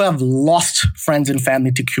people who have lost friends and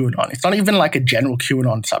family to QAnon. It's not even like a general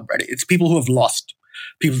QAnon subreddit. It's people who have lost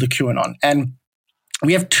people to QAnon. And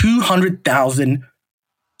we have 200,000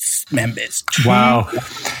 members. Wow.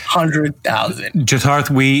 100,000. Jitarth,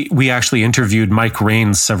 we actually interviewed Mike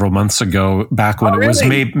Raines several months ago, back when was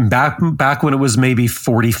back when it was maybe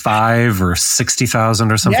 45 or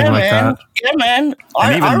 60,000 or something like that. Yeah, man.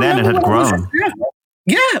 And even then it had grown.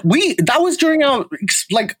 That was during our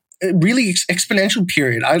really exponential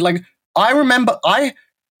period. I remember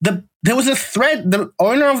there was a thread,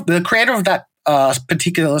 the creator of that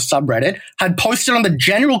particular subreddit had posted on the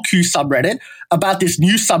general Q subreddit about this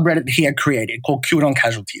new subreddit he had created called QAnon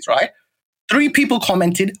Casualties, right? 3 people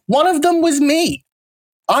commented. One of them was me.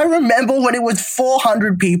 I remember when it was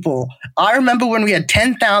 400 people. I remember when we had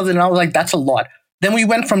 10,000 and I was like, that's a lot. Then we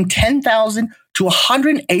went from 10,000 to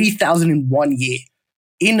 180,000 in 1 year.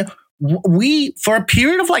 For a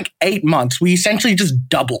period of like 8 months, we essentially just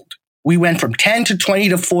doubled. We went from 10 to 20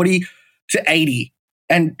 to 40 to 80.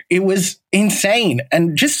 And it was insane.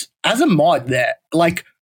 And just as a mod there, like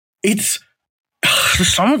it's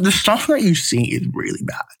some of the stuff that you see is really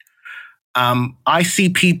bad. I see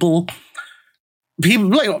people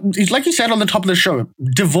like you said on the top of the show,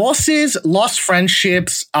 divorces, lost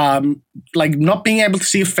friendships, like not being able to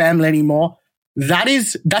see a family anymore.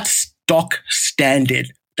 That's stock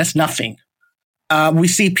standard. That's nothing. We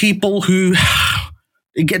see people who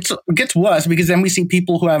it gets worse because then we see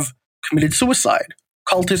people who have committed suicide.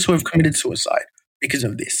 Cultists who have committed suicide because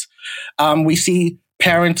of this. We see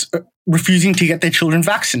parents refusing to get their children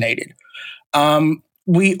vaccinated.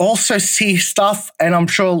 We also see stuff, and I'm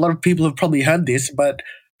sure a lot of people have probably heard this, but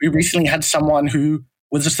we recently had someone who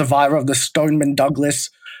was a survivor of the Stoneman Douglas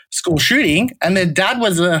school shooting, and their dad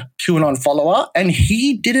was a QAnon follower, and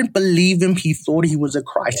he didn't believe him. He thought he was a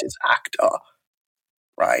crisis actor,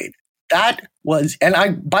 right? That was, and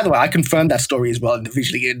by the way, I confirmed that story as well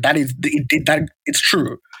individually. It's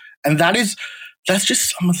true. And that's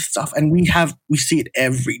just some of the stuff. And we see it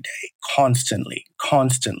every day, constantly.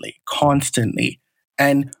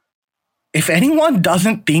 And if anyone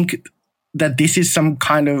doesn't think that this is some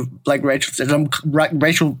kind of, like Rachel said,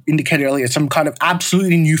 Rachel indicated earlier, some kind of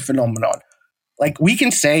absolutely new phenomenon, like we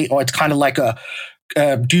can say, it's kind of like a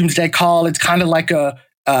doomsday call. It's kind of like a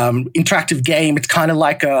interactive game. It's kind of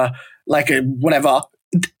like a whatever.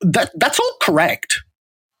 That's all correct,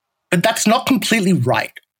 but that's not completely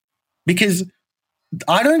right because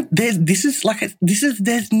I don't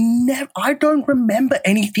remember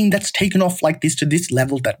anything that's taken off like this to this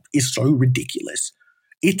level that is so ridiculous.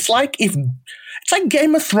 It's like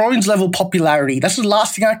Game of Thrones level popularity. That's the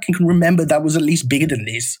last thing I can remember that was at least bigger than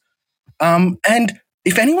this. And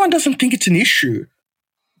if anyone doesn't think it's an issue,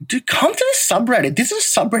 dude, come to this subreddit. This is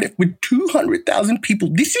a subreddit with 200,000 people.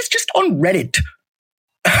 This is just on Reddit.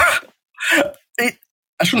 I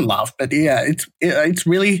shouldn't laugh, but yeah, it's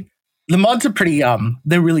really, the mods are pretty,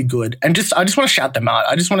 they're really good. And I just want to shout them out.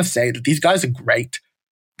 I just want to say that these guys are great.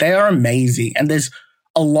 They are amazing. And there's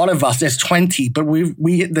a lot of us. There's 20, but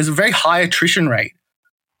there's a very high attrition rate.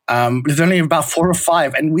 There's only about 4 or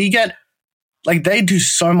 5, and we get, like, they do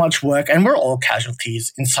so much work, and we're all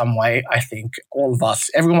casualties in some way, I think. All of us,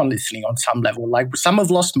 everyone listening on some level. Like, some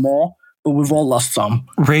have lost more, but we've all lost some.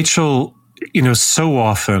 Rachel, so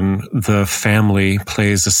often the family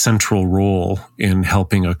plays a central role in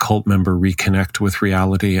helping a cult member reconnect with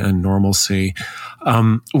reality and normalcy.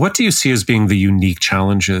 What do you see as being the unique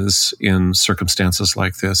challenges in circumstances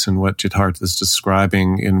like this, and what Jitarth is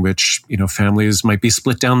describing, in which, families might be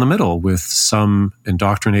split down the middle, with some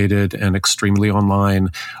indoctrinated and extremely online,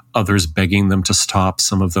 others begging them to stop,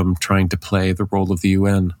 some of them trying to play the role of the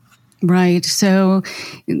UN? Right. So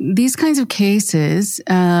these kinds of cases,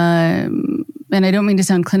 and I don't mean to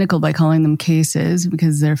sound clinical by calling them cases,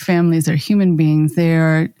 because they're families, they're human beings, they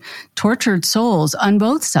are tortured souls on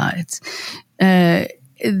both sides. They're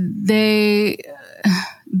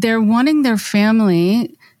wanting their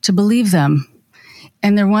family to believe them,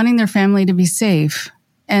 and they're wanting their family to be safe.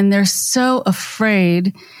 And they're so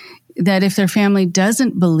afraid that if their family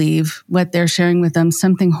doesn't believe what they're sharing with them,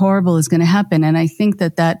 something horrible is going to happen. And I think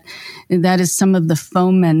that is some of the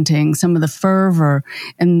fomenting, some of the fervor,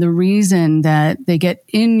 and the reason that they get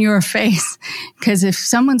in your face. Because if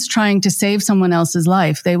someone's trying to save someone else's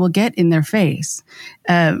life, they will get in their face.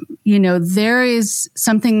 There is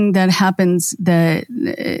something that happens that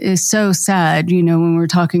is so sad, when we're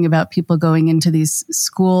talking about people going into these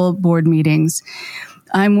school board meetings.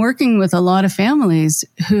 I'm working with a lot of families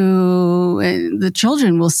who the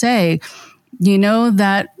children will say,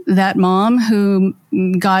 that mom who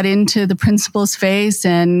got into the principal's face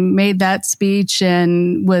and made that speech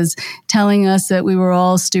and was telling us that we were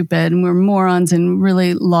all stupid and we're morons and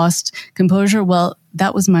really lost composure. Well,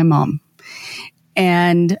 that was my mom.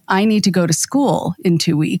 And I need to go to school in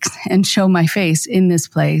 2 weeks and show my face in this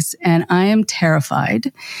place. And I am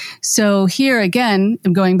terrified. So here again,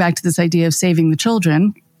 I'm going back to this idea of saving the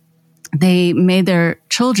children. They made their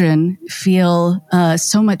children feel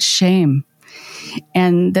so much shame,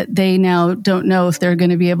 and that they now don't know if they're going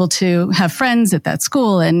to be able to have friends at that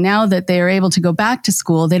school. And now that they are able to go back to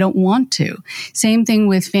school, they don't want to. Same thing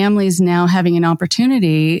with families now having an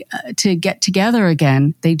opportunity to get together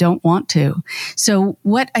again. They don't want to. So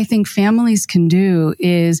what I think families can do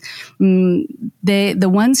is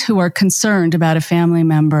the ones who are concerned about a family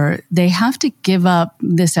member, they have to give up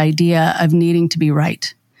this idea of needing to be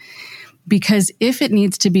right. Because if it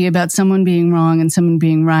needs to be about someone being wrong and someone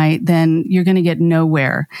being right, then you're going to get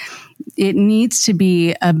nowhere. It needs to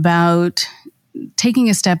be about taking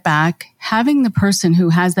a step back, having the person who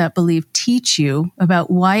has that belief teach you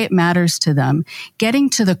about why it matters to them, getting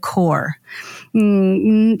to the core.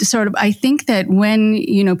 I think that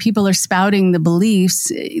when, people are spouting the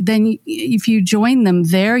beliefs, then if you join them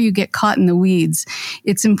there, you get caught in the weeds.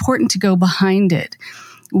 It's important to go behind it.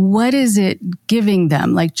 What is it giving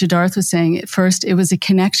them? Like Jitarth was saying, at first, it was a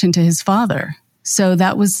connection to his father. So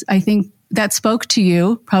that was, I think, that spoke to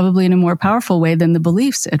you probably in a more powerful way than the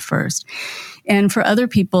beliefs at first. And for other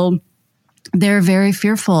people, they're very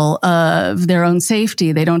fearful of their own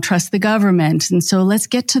safety. They don't trust the government. And so let's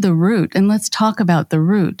get to the root and let's talk about the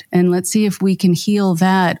root and let's see if we can heal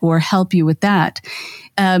that or help you with that.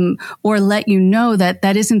 Or let you know that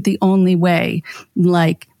that isn't the only way.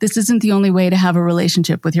 Like, this isn't the only way to have a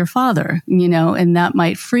relationship with your father, and that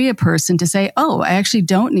might free a person to say, oh, I actually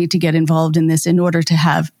don't need to get involved in this in order to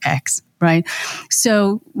have X. Right.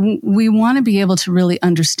 So we want to be able to really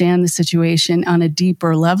understand the situation on a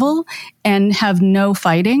deeper level and have no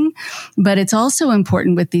fighting. But it's also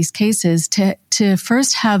important with these cases to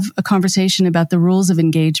first have a conversation about the rules of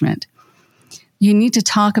engagement. You need to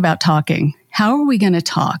talk about talking. How are we going to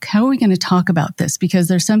talk? How are we going to talk about this? Because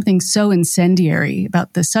there's something so incendiary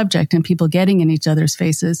about the subject and people getting in each other's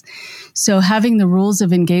faces. So having the rules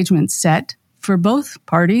of engagement set for both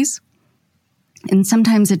parties. And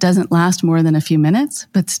sometimes it doesn't last more than a few minutes,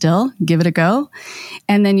 but still, give it a go.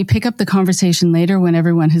 And then you pick up the conversation later when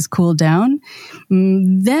everyone has cooled down.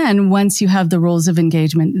 Then once you have the rules of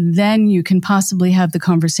engagement, then you can possibly have the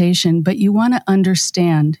conversation, but you want to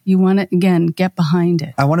understand. You want to, again, get behind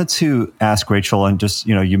it. I wanted to ask Rachel, and just,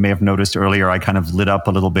 you may have noticed earlier, I kind of lit up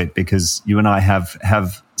a little bit because you and I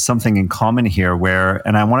have something in common here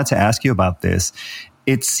and I wanted to ask you about this.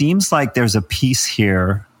 It seems like there's a piece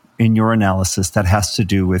here in your analysis that has to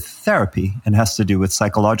do with therapy and has to do with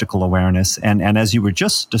psychological awareness. And as you were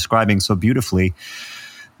just describing so beautifully,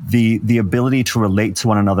 the ability to relate to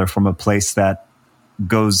one another from a place that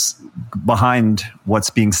goes behind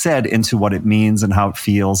what's being said into what it means and how it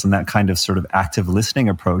feels, and that kind of sort of active listening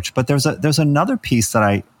approach. But there's another piece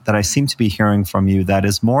that I seem to be hearing from you that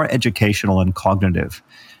is more educational and cognitive.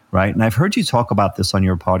 Right. And I've heard you talk about this on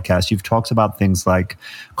your podcast. You've talked about things like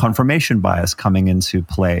confirmation bias coming into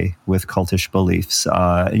play with cultish beliefs.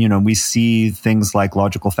 We see things like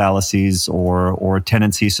logical fallacies or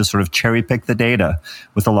tendencies to sort of cherry pick the data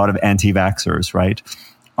with a lot of anti-vaxxers. Right.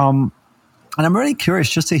 And I'm really curious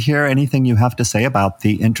just to hear anything you have to say about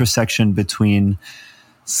the intersection between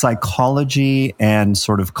psychology and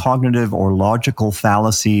sort of cognitive or logical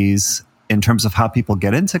fallacies in terms of how people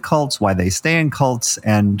get into cults, why they stay in cults,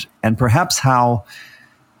 and perhaps how,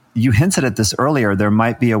 you hinted at this earlier, there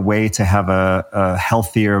might be a way to have a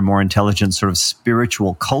healthier, more intelligent sort of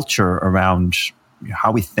spiritual culture around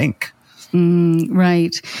how we think.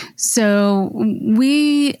 Right. So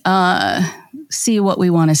we see what we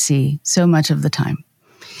want to see so much of the time.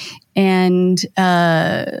 And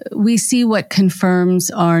we see what confirms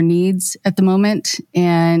our needs at the moment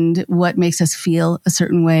and what makes us feel a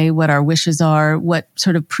certain way, what our wishes are, what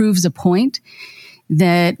sort of proves a point.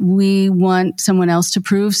 that we want someone else to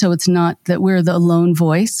prove. So it's not that we're the lone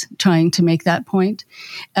voice trying to make that point,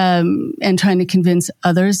 and trying to convince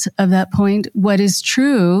others of that point. What is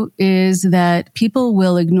true is that people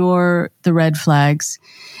will ignore the red flags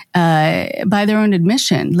by their own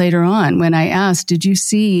admission later on. When I asked, did you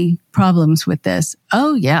see problems with this?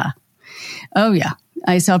 Oh, yeah.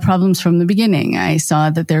 I saw problems from the beginning. I saw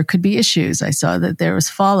that there could be issues. I saw that there was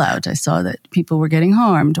fallout. I saw that people were getting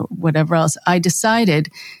harmed or whatever else. I decided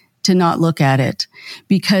to not look at it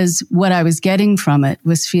because what I was getting from it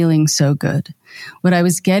was feeling so good. What I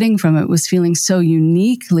was getting from it was feeling so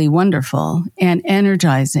uniquely wonderful and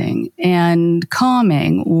energizing and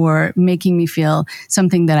calming, or making me feel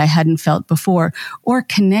something that I hadn't felt before, or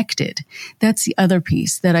connected. That's the other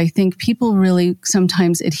piece that I think people really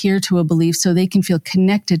sometimes adhere to a belief so they can feel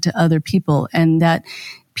connected to other people, and that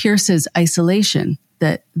pierces isolation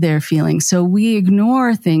that they're feeling. So we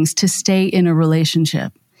ignore things to stay in a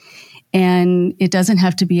relationship. And it doesn't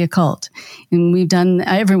have to be a cult. And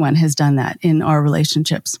everyone has done that in our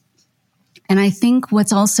relationships. And I think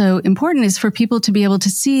what's also important is for people to be able to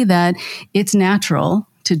see that it's natural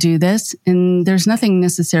to do this, and there's nothing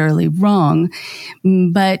necessarily wrong.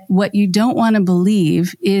 But what you don't want to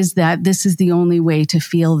believe is that this is the only way to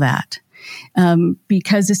feel that.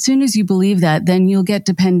 Because as soon as you believe that, then you'll get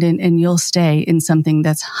dependent and you'll stay in something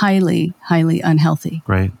that's highly, highly unhealthy.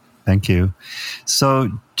 Great. Thank you. So,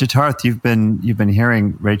 Jitarth, you've been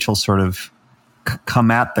hearing Rachel sort of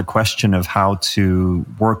come at the question of how to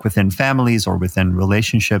work within families or within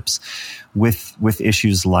relationships with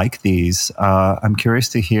issues like these. I'm curious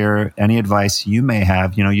to hear any advice you may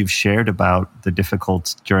have. You know, you've shared about the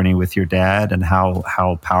difficult journey with your dad and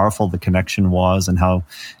how powerful the connection was, and how,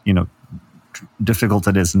 difficult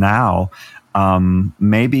it is now.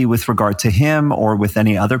 Maybe with regard to him or with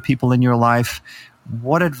any other people in your life.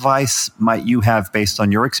 What advice might you have based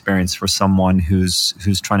on your experience for someone who's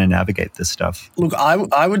trying to navigate this stuff? Look,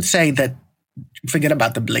 I would say that forget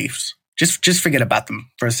about the beliefs. Just forget about them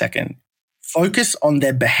for a second. Focus on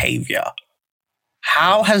their behavior.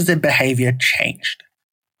 How has their behavior changed?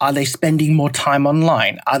 Are they spending more time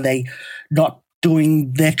online? Are they not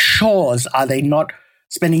doing their chores? Are they not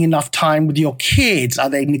spending enough time with your kids? Are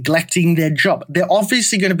they neglecting their job? They're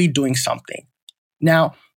obviously going to be doing something.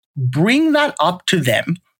 Now, bring that up to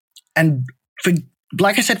them, and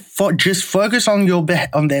like I said, just focus on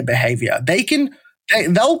on their behavior.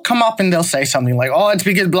 They'll come up and they'll say something like, "Oh, it's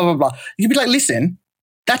because blah blah blah." You'd be like, "Listen,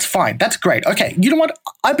 that's fine, that's great. Okay, you know what?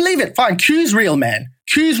 I believe it. Fine. Q's real, man.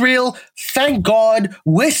 Q's real. Thank God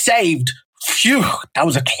we're saved. Phew, that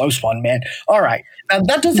was a close one, man. All right. Now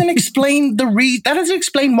that doesn't explain that doesn't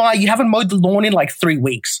explain why you haven't mowed the lawn in like 3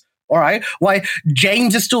 weeks. All right, why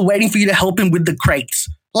James is still waiting for you to help him with the crates."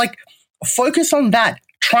 Like, focus on that.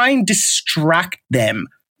 Try and distract them.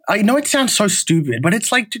 I know it sounds so stupid, but it's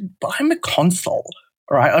like, dude, buy them a console,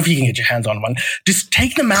 all right? If you can get your hands on one. Just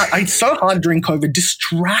take them out. It's so hard during COVID.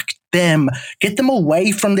 Distract them. Get them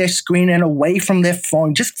away from their screen and away from their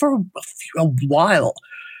phone just for a while.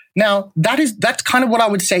 Now, that's kind of what I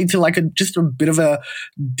would say to like just a bit of a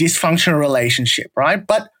dysfunctional relationship, right?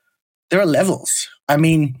 But there are levels. I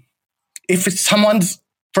mean, if it's someone's,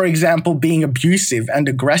 for example, being abusive and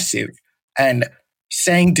aggressive and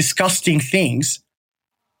saying disgusting things,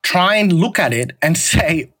 try and look at it and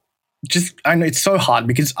say, I know it's so hard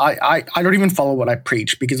because I don't even follow what I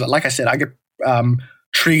preach because, like I said, I get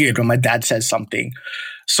triggered when my dad says something.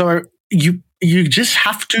 So you just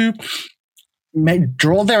have to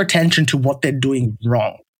draw their attention to what they're doing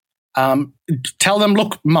wrong. Tell them,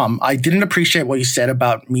 look, Mum, I didn't appreciate what you said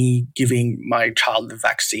about me giving my child the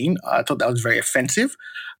vaccine. I thought that was very offensive.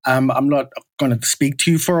 I'm not going to speak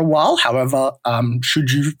to you for a while. However,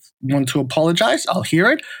 should you want to apologize, I'll hear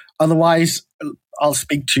it. Otherwise, I'll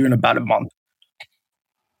speak to you in about a month.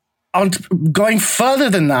 Going further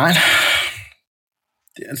than that,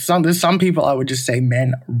 there's some people I would just say,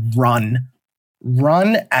 man, run.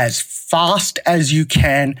 Run as fast as you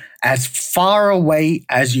can, as far away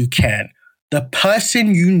as you can. The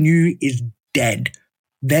person you knew is dead.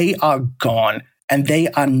 They are gone, and they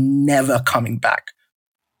are never coming back.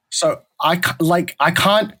 So I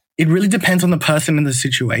can't, it really depends on the person and the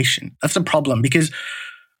situation. That's the problem, because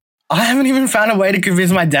I haven't even found a way to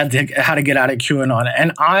convince my dad how to get out of QAnon.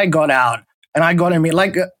 And I got out, and I got him.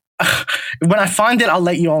 Like, when I find it, I'll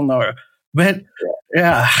let you all know. But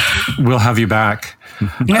yeah. We'll have you back.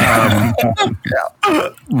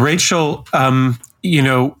 Rachel,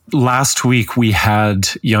 last week we had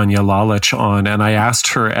Janja Lalich on, and I asked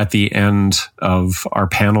her at the end of our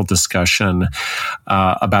panel discussion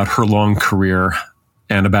about her long career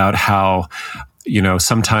and about how,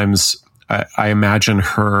 sometimes I imagine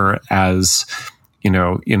her as, in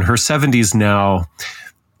her 70s now,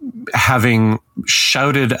 having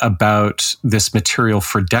shouted about this material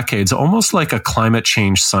for decades, almost like a climate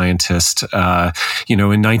change scientist, in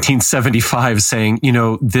 1975 saying,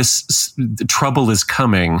 the trouble is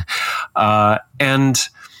coming. And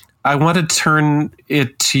I want to turn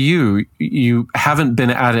it to you. You haven't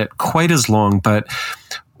been at it quite as long, but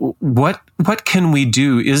what can we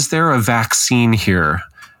do? Is there a vaccine here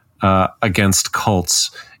against cults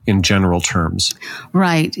in general terms?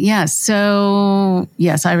 Right. Yes. So,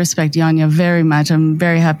 yes, I respect Janja very much. I'm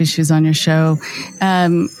very happy she's on your show.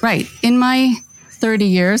 Right. In my 30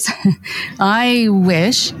 years, I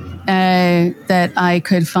wish that I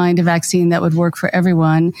could find a vaccine that would work for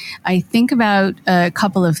everyone. I think about a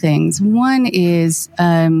couple of things. One is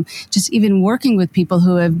just even working with people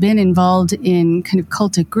who have been involved in kind of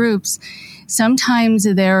cultic groups. Sometimes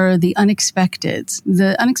there are the unexpected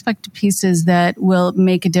pieces that will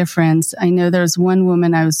make a difference. I know there's one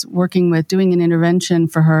woman I was working with doing an intervention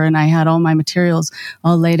for her, and I had all my materials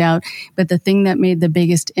all laid out. But the thing that made the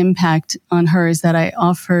biggest impact on her is that I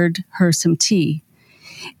offered her some tea.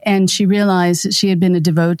 And she realized that she had been a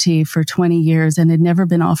devotee for 20 years and had never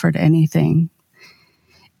been offered anything.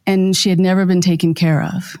 And she had never been taken care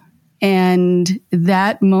of. And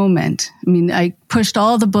that moment, I pushed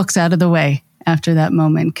all the books out of the way after that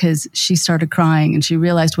moment because she started crying and she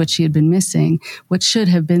realized what she had been missing, what should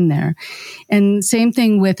have been there. And same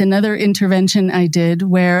thing with another intervention I did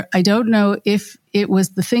where I don't know if it was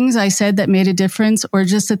the things I said that made a difference or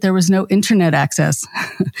just that there was no internet access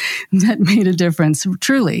that made a difference,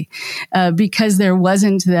 truly, because there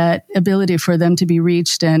wasn't that ability for them to be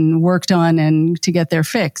reached and worked on and to get their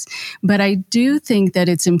fix. But I do think that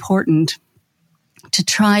it's important to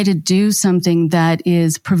try to do something that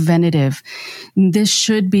is preventative. This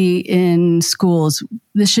should be in schools.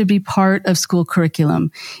 This should be part of school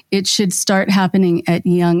curriculum. It should start happening at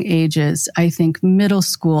young ages. I think middle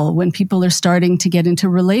school, when people are starting to get into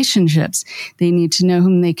relationships, they need to know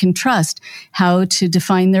whom they can trust, how to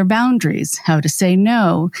define their boundaries, how to say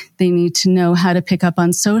no. They need to know how to pick up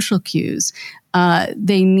on social cues.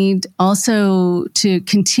 They need also to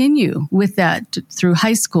continue with that through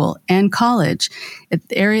high school and college. At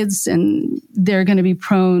areas, and they're going to be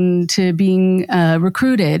prone to being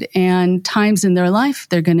recruited, and times in their life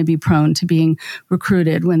they're going to be prone to being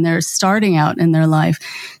recruited when they're starting out in their life.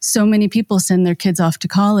 So many people send their kids off to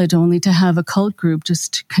college only to have a cult group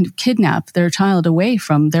just kind of kidnap their child away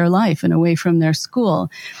from their life and away from their school.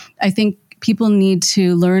 I think people need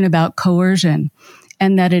to learn about coercion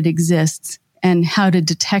and that it exists, and how to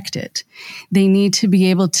detect it. They need to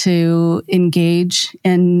be able to engage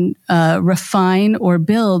and refine or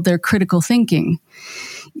build their critical thinking.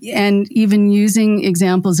 And even using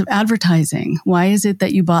examples of advertising. Why is it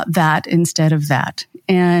that you bought that instead of that?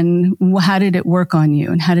 And how did it work on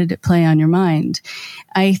you? And how did it play on your mind?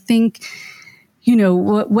 I think,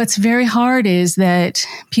 what's very hard is that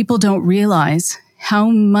people don't realize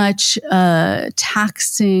how much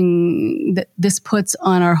taxing that this puts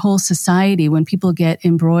on our whole society when people get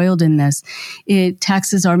embroiled in this. It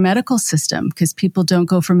taxes our medical system because people don't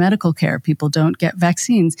go for medical care. People don't get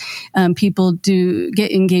vaccines. People do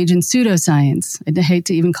get engaged in pseudoscience. I hate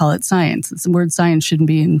to even call it science. The word science shouldn't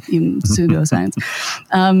be in pseudoscience.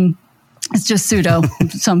 It's just pseudo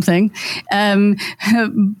something. And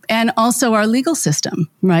also our legal system,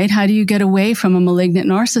 right? How do you get away from a malignant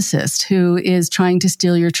narcissist who is trying to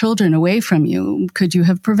steal your children away from you? Could you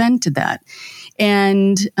have prevented that?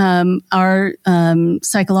 And our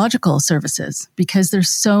psychological services, because there's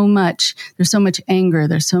so much anger,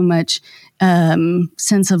 there's so much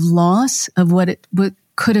sense of loss of what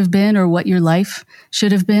could have been or what your life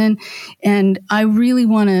should have been. And I really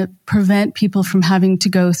want to prevent people from having to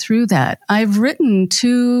go through that. I've written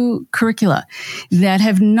 2 curricula that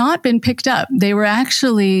have not been picked up. They were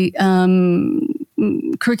actually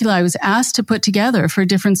curricula I was asked to put together for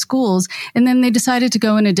different schools, and then they decided to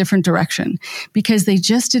go in a different direction because they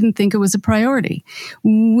just didn't think it was a priority,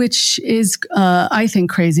 which is, I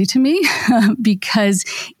think, crazy to me because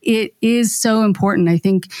it is so important. I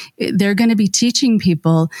think they're going to be teaching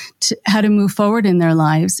people how to move forward in their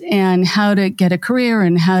lives and how to get a career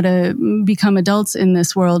and how to become adults in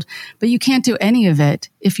this world, but you can't do any of it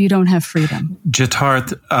if you don't have freedom.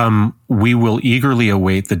 Jitarth, we will eagerly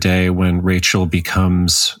await the day when Rachel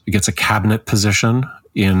gets a cabinet position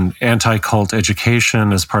in anti-cult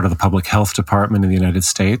education as part of the public health department in the United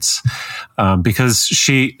States. Because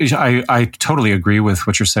I totally agree with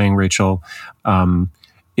what you're saying, Rachel.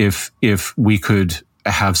 If we could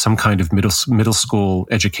have some kind of middle school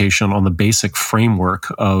education on the basic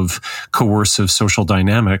framework of coercive social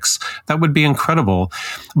dynamics, that would be incredible.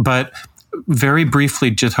 But very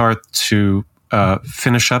briefly, Jitarth, to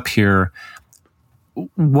finish up here,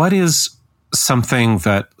 what is something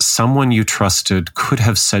that someone you trusted could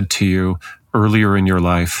have said to you earlier in your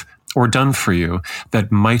life or done for you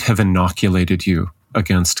that might have inoculated you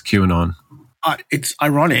against QAnon? It's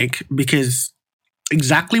ironic because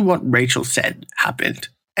exactly what Rachel said happened.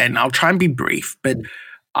 And I'll try and be brief, but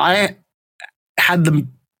I had the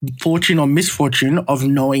fortune or misfortune of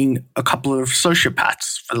knowing a couple of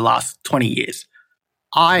sociopaths for the last 20 years.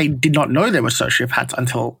 I did not know there were sociopaths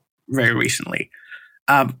until very recently.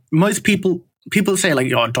 Most people say like,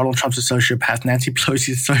 Donald Trump's a sociopath, Nancy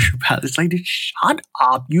Pelosi's a sociopath. It's like, shut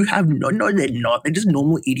up. You have no, they're not. They're just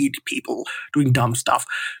normal idiot people doing dumb stuff.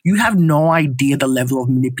 You have no idea the level of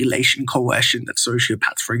manipulation, coercion that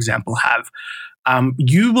sociopaths, for example, have.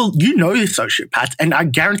 You know the sociopaths, and I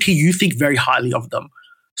guarantee you think very highly of them.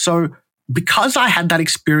 So because I had that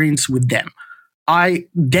experience with them, I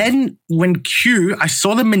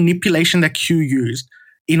saw the manipulation that Q used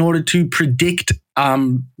in order to predict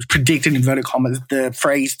in inverted commas, the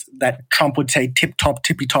phrase that Trump would say, tip-top,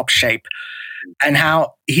 tippy-top shape, and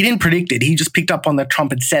how he didn't predict it. He just picked up on that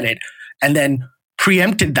Trump had said it and then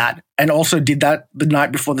preempted that and also did that the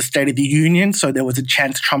night before the State of the Union. So there was a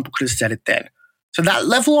chance Trump could have said it then. So that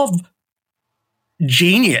level of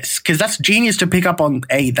genius, because that's genius to pick up on,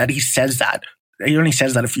 that he says that. He only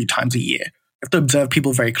says that a few times a year. You have to observe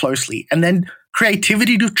people very closely. And then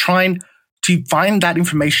creativity to try and to find that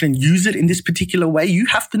information and use it in this particular way. You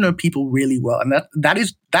have to know people really well. And that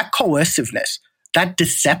is that coerciveness, that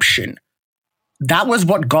deception. That was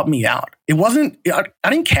what got me out. It wasn't, I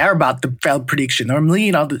didn't care about the failed prediction. There are a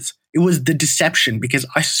million others. It was the deception, because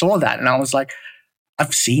I saw that and I was like,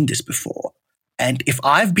 I've seen this before. And if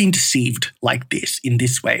I've been deceived like this, in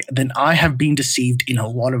this way, then I have been deceived in a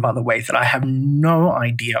lot of other ways that I have no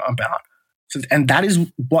idea about. So, and that is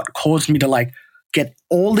what caused me to like get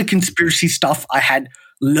all the conspiracy stuff I had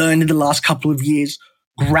learned in the last couple of years,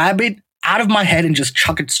 grab it out of my head and just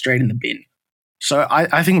chuck it straight in the bin. So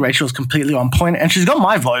I think Rachel's completely on point, and she's got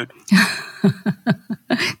my vote.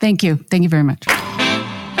 Thank you. Thank you very much.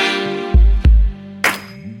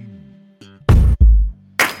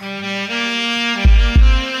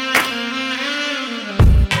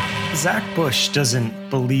 Zach Bush doesn't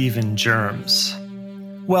believe in germs.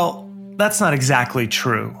 Well, that's not exactly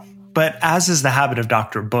true. But as is the habit of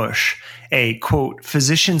Dr. Bush, a, quote,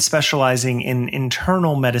 physician specializing in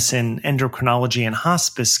internal medicine, endocrinology, and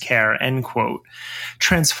hospice care, end quote,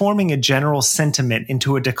 transforming a general sentiment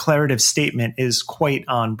into a declarative statement is quite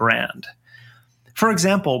on brand. For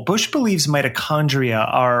example, Bush believes mitochondria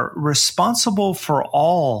are responsible for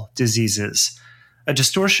all diseases, a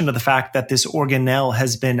distortion of the fact that this organelle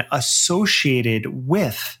has been associated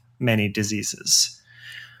with many diseases.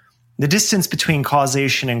 The distance between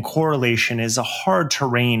causation and correlation is a hard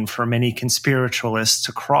terrain for many conspiritualists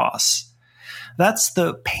to cross. That's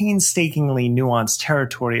the painstakingly nuanced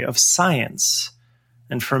territory of science.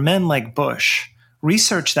 And for men like Bush,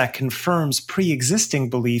 research that confirms pre-existing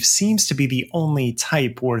beliefs seems to be the only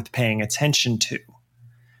type worth paying attention to.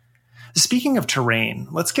 Speaking of terrain,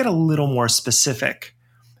 let's get a little more specific.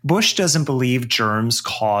 Bush doesn't believe germs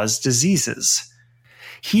cause diseases.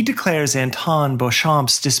 He declares Antoine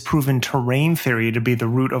Beauchamp's disproven terrain theory to be the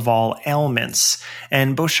root of all ailments,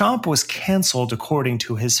 and Beauchamp was canceled according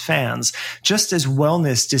to his fans, just as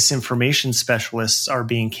wellness disinformation specialists are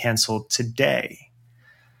being canceled today.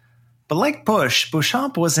 But like Bush,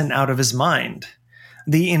 Beauchamp wasn't out of his mind.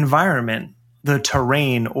 The environment, the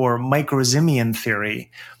terrain, or microsimian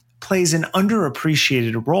theory, plays an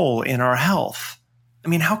underappreciated role in our health. I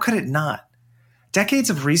mean, how could it not? Decades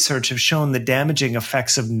of research have shown the damaging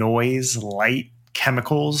effects of noise, light,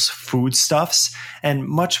 chemicals, foodstuffs, and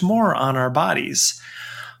much more on our bodies.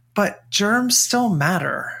 But germs still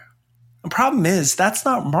matter. The problem is, that's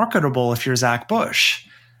not marketable if you're Zach Bush.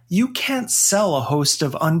 You can't sell a host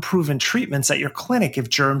of unproven treatments at your clinic if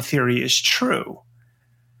germ theory is true.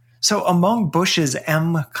 So among Bush's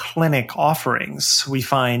M-Clinic offerings, we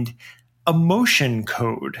find Emotion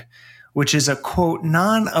Code, which is a, quote,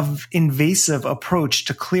 non-invasive approach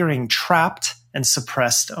to clearing trapped and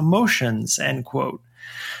suppressed emotions, end quote.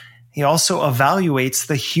 He also evaluates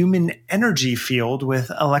the human energy field with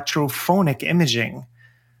electrophonic imaging.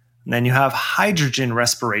 And then you have hydrogen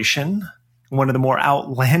respiration, one of the more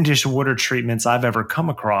outlandish water treatments I've ever come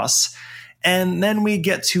across. And then we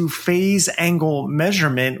get to phase angle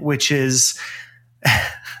measurement, which is...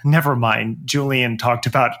 Never mind. Julian talked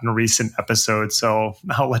about it in a recent episode, so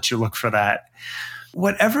I'll let you look for that.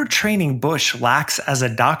 Whatever training Bush lacks as a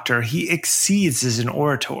doctor, he exceeds as an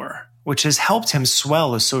orator, which has helped him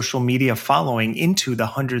swell a social media following into the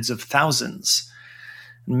hundreds of thousands.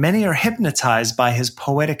 Many are hypnotized by his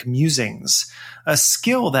poetic musings, a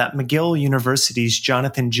skill that McGill University's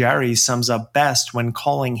Jonathan Jarry sums up best when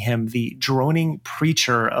calling him the droning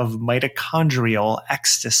preacher of mitochondrial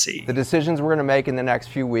ecstasy. The decisions we're going to make in the next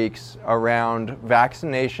few weeks around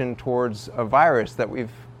vaccination towards a virus that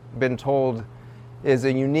we've been told is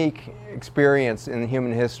a unique experience in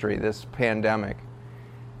human history, this pandemic.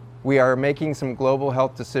 We are making some global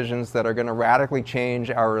health decisions that are going to radically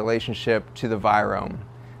change our relationship to the virome,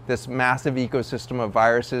 this massive ecosystem of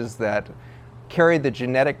viruses that carry the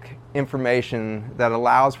genetic information that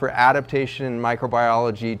allows for adaptation in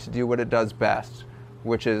microbiology to do what it does best,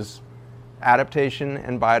 which is adaptation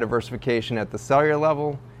and biodiversification at the cellular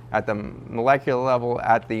level, at the molecular level,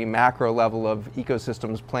 at the macro level of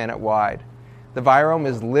ecosystems planet-wide. The virome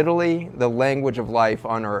is literally the language of life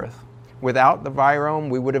on Earth. Without the virome,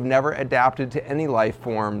 we would have never adapted to any life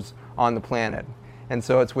forms on the planet. And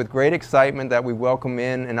so it's with great excitement that we welcome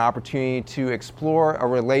in an opportunity to explore a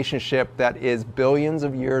relationship that is billions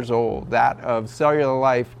of years old, that of cellular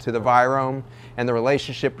life to the virome and the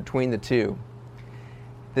relationship between the two.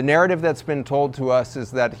 The narrative that's been told to us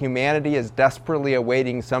is that humanity is desperately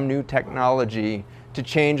awaiting some new technology to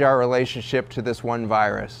change our relationship to this one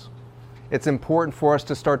virus. It's important for us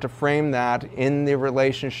to start to frame that in the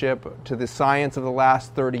relationship to the science of the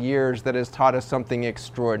last 30 years that has taught us something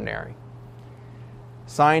extraordinary.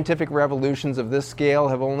 Scientific revolutions of this scale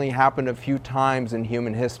have only happened a few times in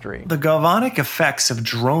human history. The galvanic effects of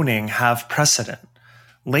droning have precedent.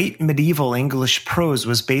 Late medieval English prose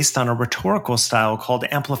was based on a rhetorical style called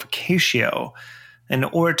amplificatio, an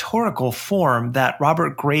oratorical form that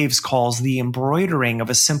Robert Graves calls the embroidering of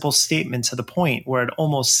a simple statement to the point where it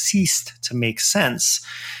almost ceased to make sense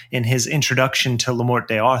in his introduction to Le Morte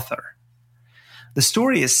d'Arthur. The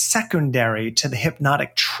story is secondary to the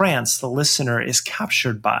hypnotic trance the listener is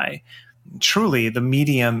captured by. Truly, the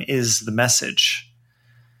medium is the message.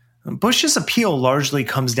 Bush's appeal largely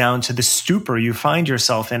comes down to the stupor you find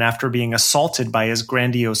yourself in after being assaulted by his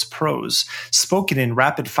grandiose prose, spoken in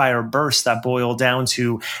rapid-fire bursts that boil down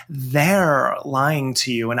to, "They're lying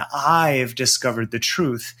to you, and I've discovered the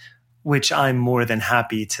truth, which I'm more than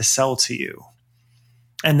happy to sell to you."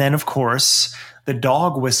 And then, of course, the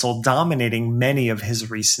dog whistle dominating many of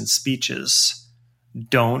his recent speeches.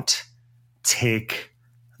 Don't take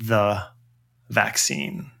the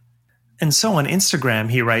vaccine. And so on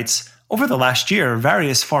Instagram, he writes, "Over the last year,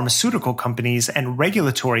 various pharmaceutical companies and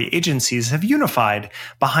regulatory agencies have unified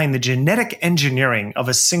behind the genetic engineering of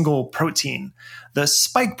a single protein, the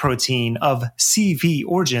spike protein of CV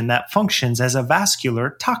origin that functions as a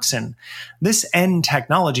vascular toxin. This N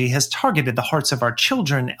technology has targeted the hearts of our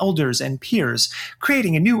children, elders, and peers,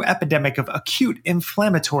 creating a new epidemic of acute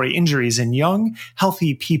inflammatory injuries in young,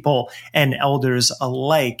 healthy people and elders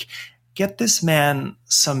alike." Get this man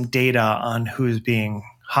some data on who's being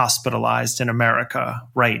hospitalized in America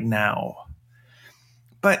right now.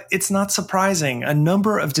 But it's not surprising. A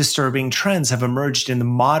number of disturbing trends have emerged in the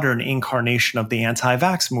modern incarnation of the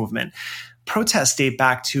anti-vax movement. Protests date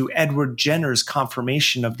back to Edward Jenner's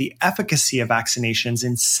confirmation of the efficacy of vaccinations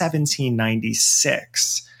in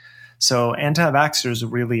 1796. So anti-vaxxers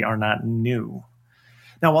really are not new.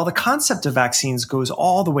 Now, while the concept of vaccines goes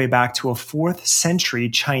all the way back to a 4th century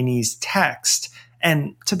Chinese text,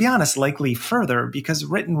 and to be honest, likely further because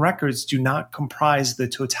written records do not comprise the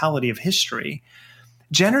totality of history,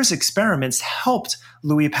 Jenner's experiments helped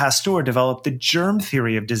Louis Pasteur develop the germ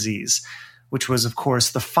theory of disease, which was, of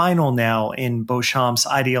course, the final nail in Beauchamp's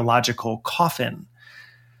ideological coffin.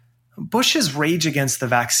 Bush's rage against the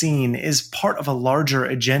vaccine is part of a larger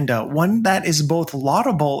agenda, one that is both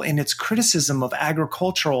laudable in its criticism of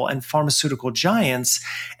agricultural and pharmaceutical giants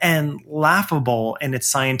and laughable in its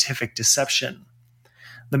scientific deception.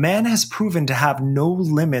 The man has proven to have no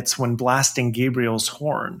limits when blasting Gabriel's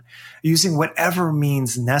horn, using whatever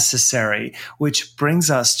means necessary, which brings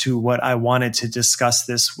us to what I wanted to discuss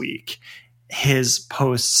this week, his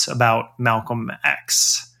posts about Malcolm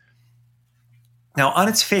X. Now, on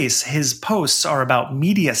its face, his posts are about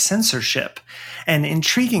media censorship, an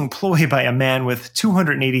intriguing ploy by a man with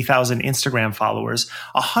 280,000 Instagram followers,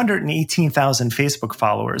 118,000 Facebook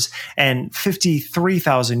followers, and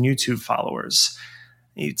 53,000 YouTube followers.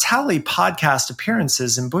 You tally podcast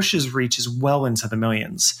appearances, and Bush's reach is well into the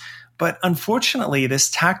millions. But unfortunately, this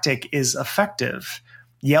tactic is effective.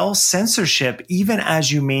 Yell censorship even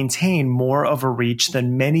as you maintain more of a reach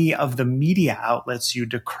than many of the media outlets you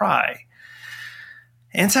decry.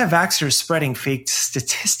 Anti-vaxxers spreading fake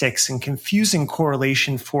statistics and confusing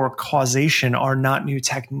correlation for causation are not new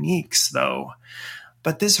techniques, though.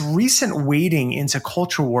 But this recent wading into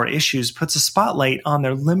culture war issues puts a spotlight on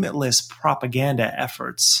their limitless propaganda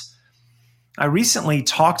efforts. I recently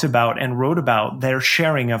talked about and wrote about their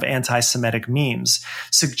sharing of anti-Semitic memes,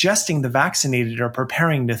 suggesting the vaccinated are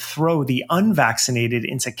preparing to throw the unvaccinated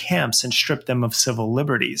into camps and strip them of civil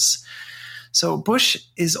liberties. So Bush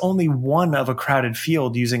is only one of a crowded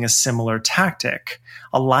field using a similar tactic,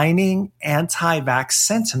 aligning anti-vax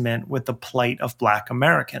sentiment with the plight of Black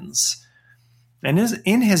Americans. And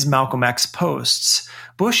in his Malcolm X posts,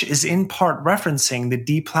 Bush is in part referencing the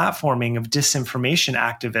deplatforming of disinformation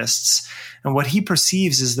activists and what he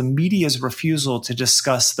perceives as the media's refusal to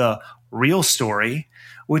discuss the real story,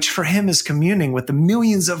 which for him is communing with the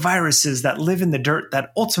millions of viruses that live in the dirt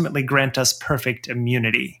that ultimately grant us perfect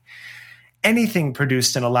immunity. Anything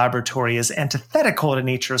produced in a laboratory is antithetical to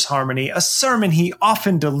nature's harmony, a sermon he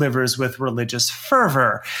often delivers with religious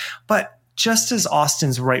fervor. But just as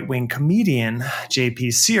Austin's right-wing comedian, J.P.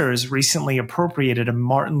 Sears, recently appropriated a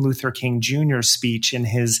Martin Luther King Jr. speech in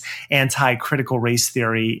his anti-critical race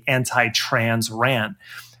theory, anti-trans rant,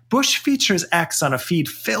 Bush features X on a feed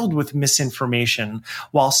filled with misinformation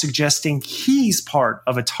while suggesting he's part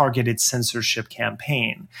of a targeted censorship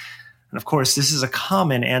campaign. And of course, this is a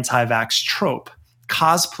common anti-vax trope.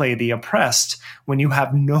 Cosplay the oppressed when you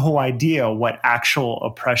have no idea what actual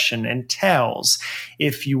oppression entails.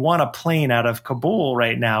 If you want a plane out of Kabul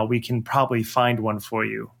right now, we can probably find one for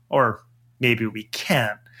you. Or maybe we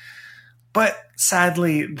can't. But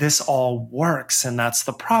sadly, this all works, and that's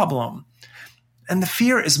the problem. And the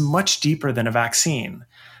fear is much deeper than a vaccine.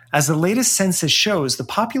 As the latest census shows, the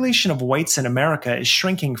population of whites in America is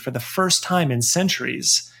shrinking for the first time in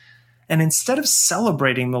centuries. And instead of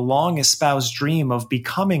celebrating the long-espoused dream of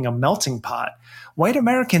becoming a melting pot, white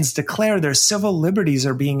Americans declare their civil liberties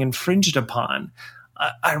are being infringed upon.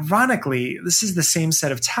 Ironically, this is the same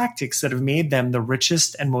set of tactics that have made them the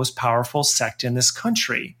richest and most powerful sect in this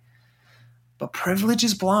country. But privilege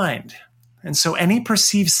is blind. And so any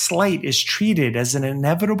perceived slight is treated as an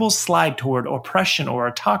inevitable slide toward oppression or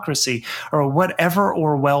autocracy or whatever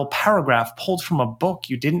Orwell paragraph pulled from a book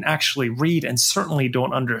you didn't actually read and certainly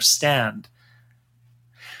don't understand.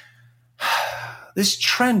 This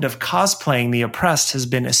trend of cosplaying the oppressed has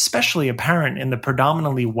been especially apparent in the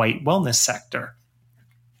predominantly white wellness sector.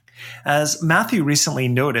 As Matthew recently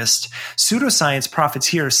noticed, pseudoscience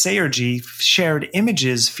profiteer Sayerji shared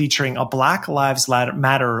images featuring a Black Lives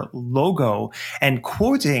Matter logo and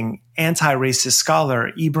quoting anti-racist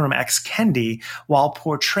scholar Ibram X. Kendi while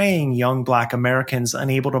portraying young Black Americans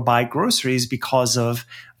unable to buy groceries because of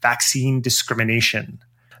vaccine discrimination.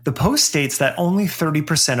 The post states that only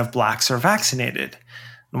 30% of Blacks are vaccinated.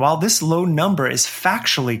 And while this low number is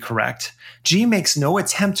factually correct, G makes no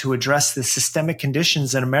attempt to address the systemic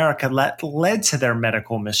conditions in America that led to their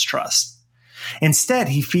medical mistrust. Instead,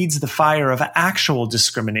 he feeds the fire of actual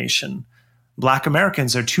discrimination. Black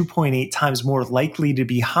Americans are 2.8 times more likely to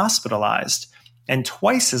be hospitalized and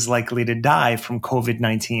twice as likely to die from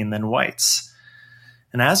COVID-19 than whites.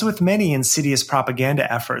 And as with many insidious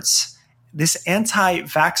propaganda efforts, this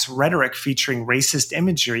anti-vax rhetoric featuring racist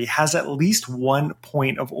imagery has at least one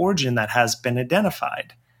point of origin that has been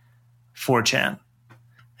identified: 4chan.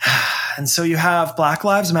 And so you have Black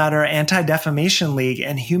Lives Matter, Anti-Defamation League,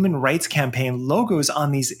 and Human Rights Campaign logos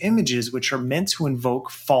on these images, which are meant to invoke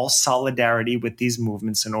false solidarity with these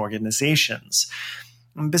movements and organizations.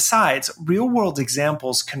 And besides, real-world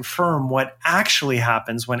examples confirm what actually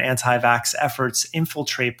happens when anti-vax efforts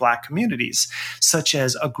infiltrate Black communities, such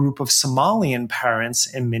as a group of Somalian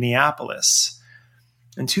parents in Minneapolis.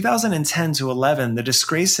 In 2010 to 11, the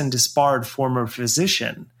disgraced and disbarred former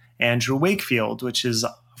physician, Andrew Wakefield, which is,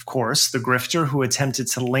 of course, the grifter who attempted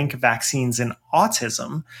to link vaccines and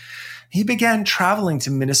autism, he began traveling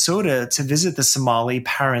to Minnesota to visit the Somali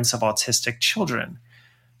parents of autistic children.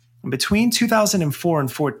 Between 2004 and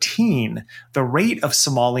 2014, the rate of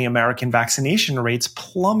Somali American vaccination rates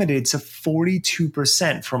plummeted to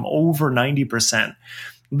 42% from over 90%,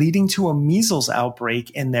 leading to a measles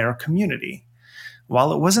outbreak in their community.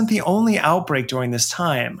 While it wasn't the only outbreak during this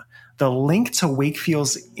time, the link to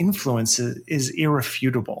Wakefield's influence is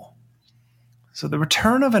irrefutable. So the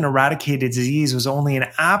return of an eradicated disease was only an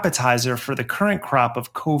appetizer for the current crop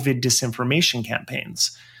of COVID disinformation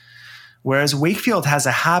campaigns. Whereas Wakefield has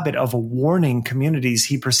a habit of warning communities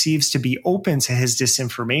he perceives to be open to his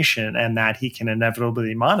disinformation and that he can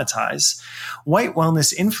inevitably monetize, white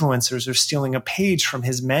wellness influencers are stealing a page from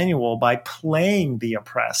his manual by playing the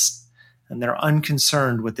oppressed, and they're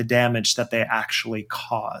unconcerned with the damage that they actually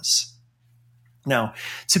cause. Now,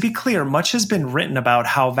 to be clear, much has been written about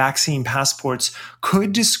how vaccine passports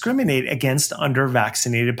could discriminate against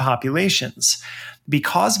under-vaccinated populations.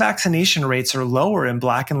 Because vaccination rates are lower in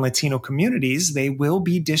Black and Latino communities, they will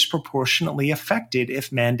be disproportionately affected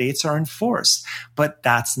if mandates are enforced. But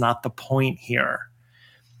that's not the point here.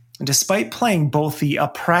 Despite playing both the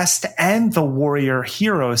oppressed and the warrior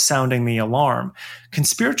hero sounding the alarm,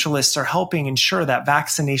 conspiritualists are helping ensure that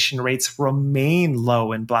vaccination rates remain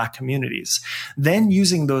low in Black communities, then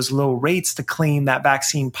using those low rates to claim that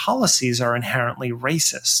vaccine policies are inherently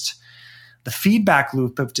racist. The feedback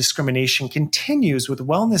loop of discrimination continues with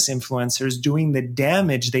wellness influencers doing the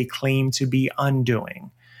damage they claim to be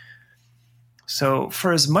undoing. So,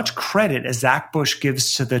 for as much credit as Zach Bush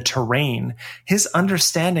gives to the terrain, his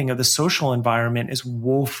understanding of the social environment is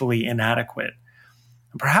woefully inadequate.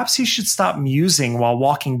 Perhaps he should stop musing while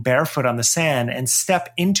walking barefoot on the sand and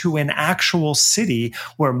step into an actual city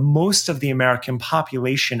where most of the American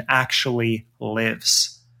population actually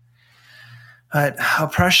lives. But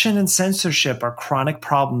oppression and censorship are chronic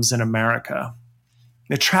problems in America.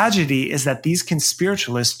 The tragedy is that these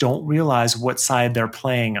conspiritualists don't realize what side they're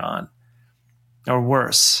playing on. Or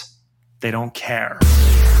worse, they don't care.